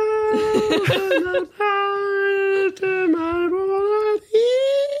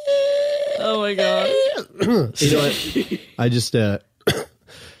 Oh my god. You know what? I just, I'm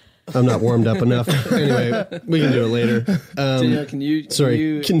not warmed up enough. Anyway, we can do it later. Danielle,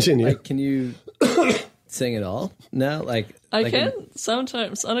 continue. Can you sing it all now? I can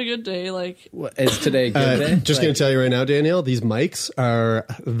sometimes on a good day. Is today a good day? Just going to tell you right now, Danielle, these mics are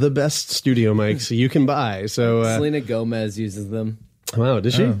the best studio mics you can buy. So Selena Gomez uses them. Wow,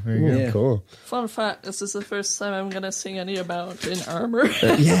 did she? Oh, there you go. Yeah. Cool. Fun fact, this is the first time I'm going to sing any about in armour.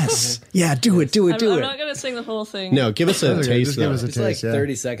 Yes. Yeah, do it. I'm not going to sing the whole thing. No, give us a taste. Just give us a It's taste,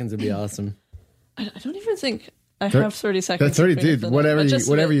 30 seconds would be awesome. I don't even think I have 30 seconds. That's 30, dude. Whatever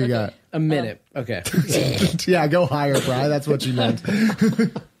you okay. got. A minute. Okay. Yeah, go higher, Bri. That's what you meant. I am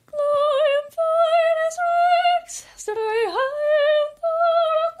fine as rags, yesterday I am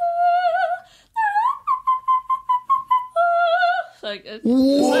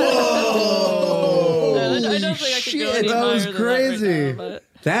Whoa! I don't think I could go any that higher was than crazy. That right now, but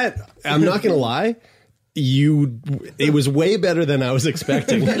That, I'm not going to lie, it was way better than I was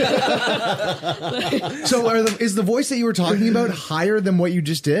expecting. So is the voice that you were talking about higher than what you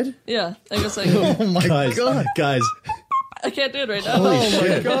just did? yeah, I guess Oh my God. Guys, I can't do it right now. Oh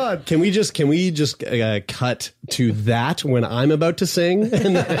my God. can we just cut to that when I'm about to sing? Yeah,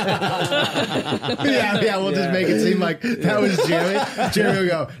 we'll just make it seem like that was Jeremy.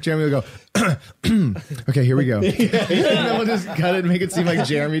 Jeremy will go, okay, here we go. And then we'll just cut it and make it seem like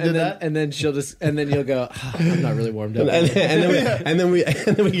Jeremy did that. And then you'll go, I'm not really warmed up. and then we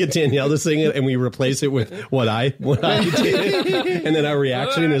get Danielle to sing it, and we replace it with what I did, and then our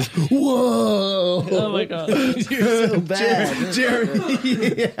reaction is whoa! Oh my god, You're so bad. Jeremy,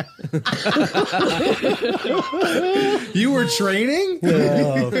 yeah. You were training?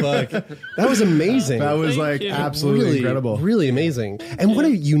 Oh fuck, that was amazing. That was Thank you. absolutely really incredible. really amazing. And what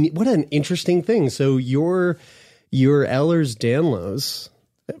an interesting thing. So your Ehlers-Danlos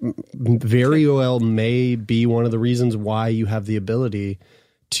very well may be one of the reasons why you have the ability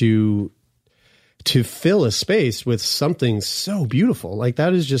to fill a space with something so beautiful. Like,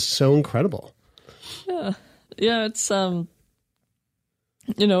 that is just so incredible. yeah, it's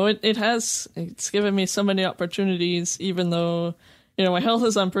it's given me so many opportunities, even though my health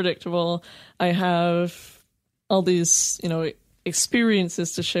is unpredictable. I have all these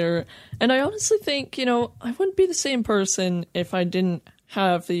experiences to share, and I honestly think I wouldn't be the same person if I didn't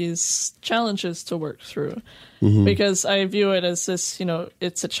have these challenges to work through, because I view it as this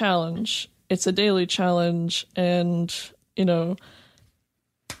it's a challenge, it's a daily challenge, and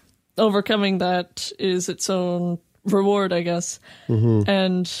overcoming that is its own reward, I guess.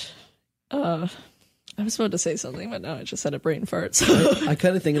 And I was about to say something, but now I just had a brain fart. So. I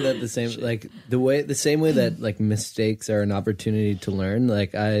kind of think of that the same, like the same way that like mistakes are an opportunity to learn.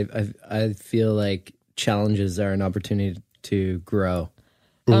 Like I feel like challenges are an opportunity to grow.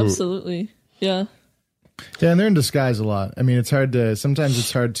 Absolutely, yeah. Yeah, and they're in disguise a lot. I mean, sometimes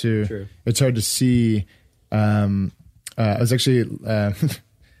it's hard to True. see. I was actually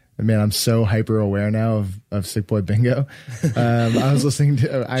Man, I'm so hyper aware now of Sickboy Bingo. I was listening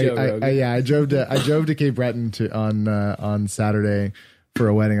to I drove to Cape Breton on Saturday for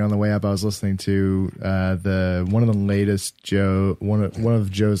a wedding. On the way up, I was listening to one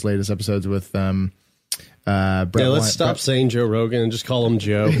of Joe's latest episodes with Brett. Let's stop saying Joe Rogan and just call him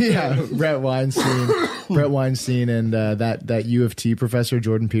Joe. Yeah, Brett Weinstein, and that U of T professor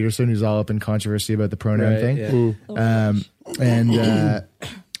Jordan Peterson, who's all up in controversy about the pronoun thing. Yeah.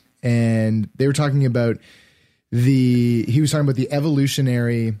 And they were talking about he was talking about the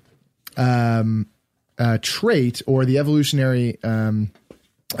evolutionary trait or the evolutionary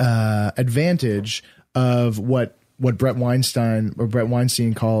advantage of what Brett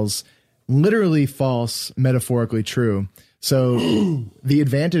Weinstein calls literally false, metaphorically true. So the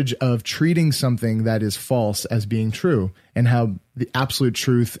advantage of treating something that is false as being true, and how the absolute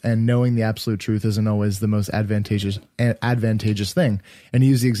truth and knowing the absolute truth isn't always the most advantageous thing. And he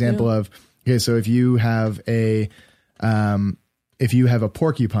used the example of, okay, so if you have a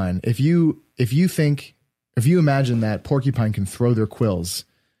porcupine, if you imagine that porcupine can throw their quills,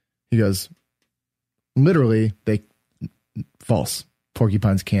 he goes, literally, false.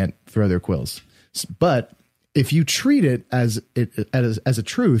 Porcupines can't throw their quills. But if you treat it as a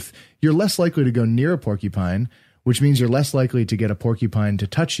truth, you're less likely to go near a porcupine, which means you're less likely to get a porcupine to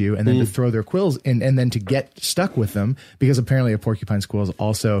touch you and then to throw their quills and then to get stuck with them, because apparently a porcupine's quills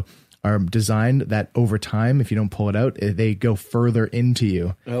also are designed that over time, if you don't pull it out, they go further into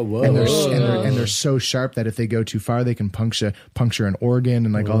you. Oh, whoa. And they're so sharp that if they go too far, they can puncture an organ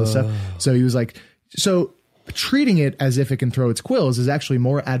and like all this stuff. So he was like, treating it as if it can throw its quills is actually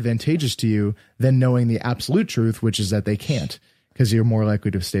more advantageous to you than knowing the absolute truth, which is that they can't, because you're more likely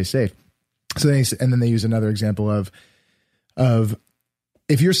to stay safe. So then they use another example of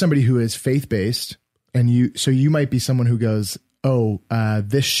if you're somebody who is faith-based and you might be someone who goes,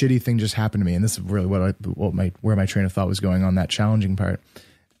 this shitty thing just happened to me. And this is really where my train of thought was going on that challenging part.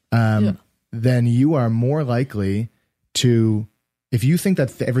 Then you are more likely to, if you think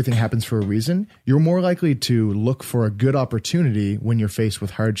that everything happens for a reason, you're more likely to look for a good opportunity when you're faced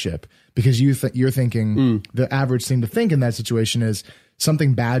with hardship, because you're thinking the average thing to think in that situation is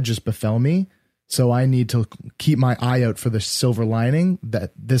something bad just befell me, so I need to keep my eye out for the silver lining,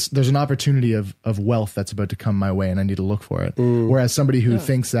 that there's an opportunity of wealth that's about to come my way and I need to look for it. Whereas somebody who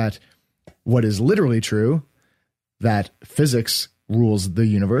thinks that what is literally true, that physics rules the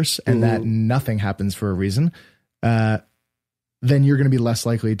universe and that nothing happens for a reason, then you're going to be less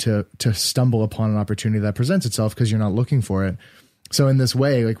likely to stumble upon an opportunity that presents itself because you're not looking for it. So in this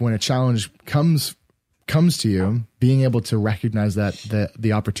way, like when a challenge comes to you, being able to recognize that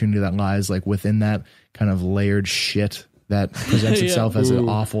the opportunity that lies like within that kind of layered shit that presents itself as an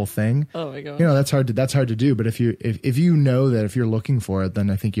awful thing. Oh my god! That's hard to do. But if you know that if you're looking for it, then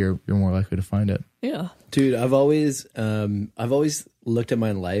I think you're more likely to find it. Yeah, dude. I've always looked at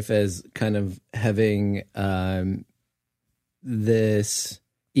my life as kind of having this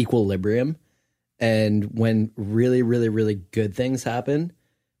equilibrium, and when really, really, really good things happen,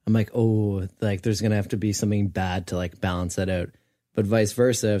 I'm like, there's gonna have to be something bad to like balance that out. But vice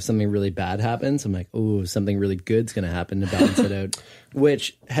versa, if something really bad happens, I'm like, something really good's gonna happen to balance it out,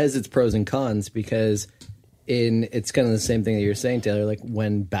 which has its pros and cons, because it's kind of the same thing that you're saying, Taylor. Like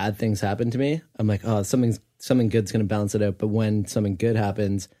when bad things happen to me, I'm like, something good's gonna balance it out. But when something good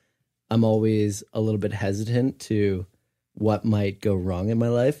happens, I'm always a little bit hesitant to what might go wrong in my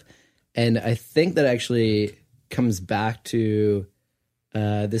life. And I think that actually comes back to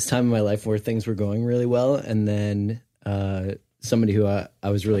this time in my life where things were going really well, and then somebody who I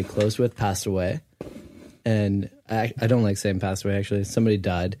was really close with passed away. And I don't like saying passed away, actually. Somebody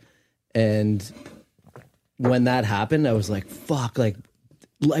died. And when that happened, I was like, fuck, like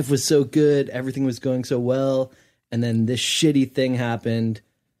life was so good, everything was going so well, and then this shitty thing happened.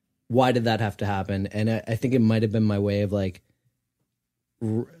 Why did that have to happen? And I think it might have been my way of like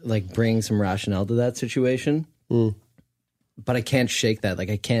bringing some rationale to that situation. But I can't shake that. Like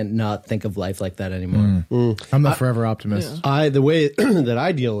I can't not think of life like that anymore. I'm the forever optimist. The way that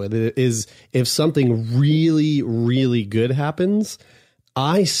I deal with it is if something really, really good happens,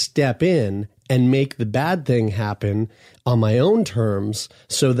 I step in and make the bad thing happen on my own terms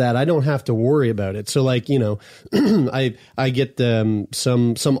so that I don't have to worry about it. So like, I get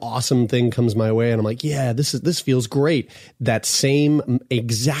some awesome thing comes my way and I'm like, yeah, this feels great. That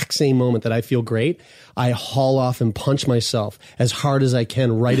exact same moment that I feel great, I haul off and punch myself as hard as I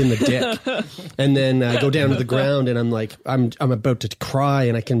can right in the dick. And then I go down to the ground and I'm like, I'm about to cry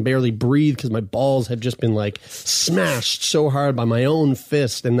and I can barely breathe because my balls have just been like smashed so hard by my own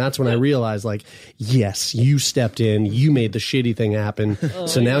fist. And that's when I realized like, yes, you stepped in, you you made the shitty thing happen.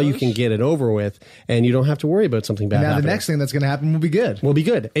 So now you can get it over with, and you don't have to worry about something bad Now happening. the next thing that's going to happen will be good. Will be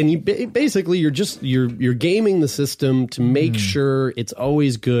good. And you basically you're gaming the system to make sure it's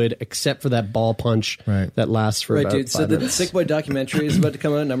always good, except for that ball punch that lasts for about dude. 5 So the minutes. Sickboy documentary is about to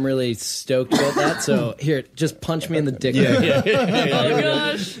come out, and I'm really stoked about that. So here, just punch me in the dick. Oh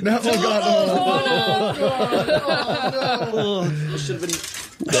gosh. No, oh God. I should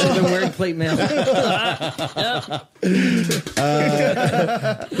have been wearing plate mail.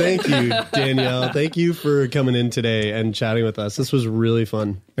 Thank you, Danielle. Thank you for coming in today and chatting with us. This was really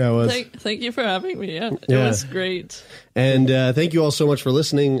fun. Yeah, it was. Thank you for having me. It Yeah. was great. And thank you all so much for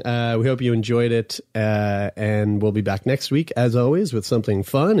listening. We hope you enjoyed it. And we'll be back next week, as always, with something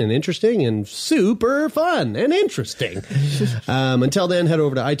fun and interesting and super fun and interesting. Until then, head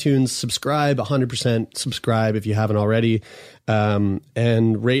over to iTunes, subscribe, 100% subscribe if you haven't already,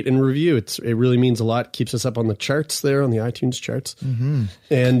 and rate and review. It really means a lot. Keeps us up on the charts there, on the iTunes charts. Mm-hmm.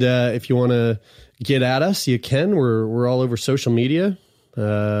 And if you want to get at us, you can. We're all over social media. What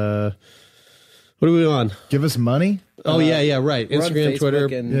are we on? Give us money. Oh, yeah, right. Instagram, Twitter.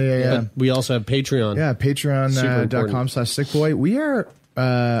 And, Yeah. But we also have Patreon. Yeah, patreon.com /sickboy. We are,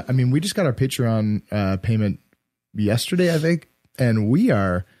 we just got our Patreon payment yesterday, I think, and we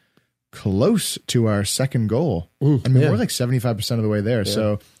are close to our second goal. We're like 75% of the way there. Yeah.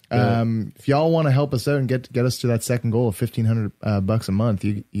 So if y'all want to help us out and get us to that second goal of $1,500 a month,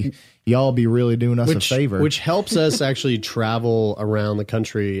 y'all be really doing us a favor. Which helps us actually travel around the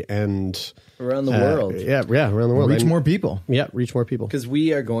country and... around the world. Yeah, around the world. Reach more people. Yeah, reach more people. Because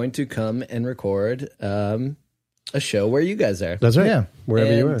we are going to come and record a show where you guys are. That's right. Yeah.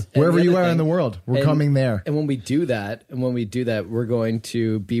 Wherever you are. Wherever you are in the world, we're coming there. And when we do that, we're going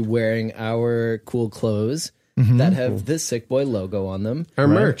to be wearing our cool clothes that have the Sickboy logo on them. Our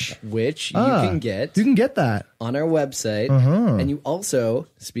merch. Which you can get. You can get that on our website. And you also,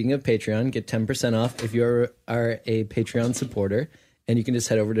 speaking of Patreon, get 10% off if you are a Patreon supporter. And you can just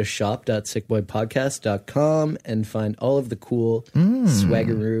head over to shop.sickboypodcast.com and find all of the cool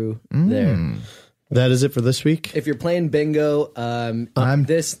swaggeroo there. That is it for this week. If you're playing bingo,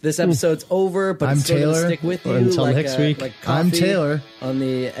 this episode's over, but I'm it's still gonna Taylor. stick with you Until like next week. Like I'm coffee Taylor. on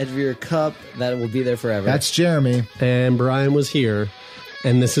the edge of your cup. That will be there forever. That's Jeremy. And Brian was here.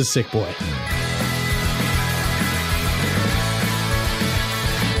 And this is Sickboy.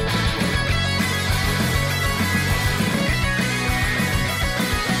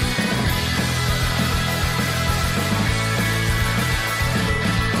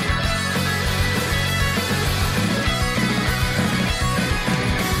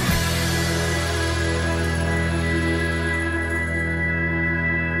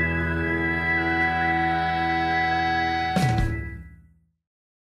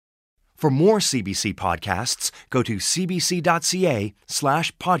 For more CBC podcasts, go to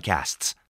cbc.ca/podcasts.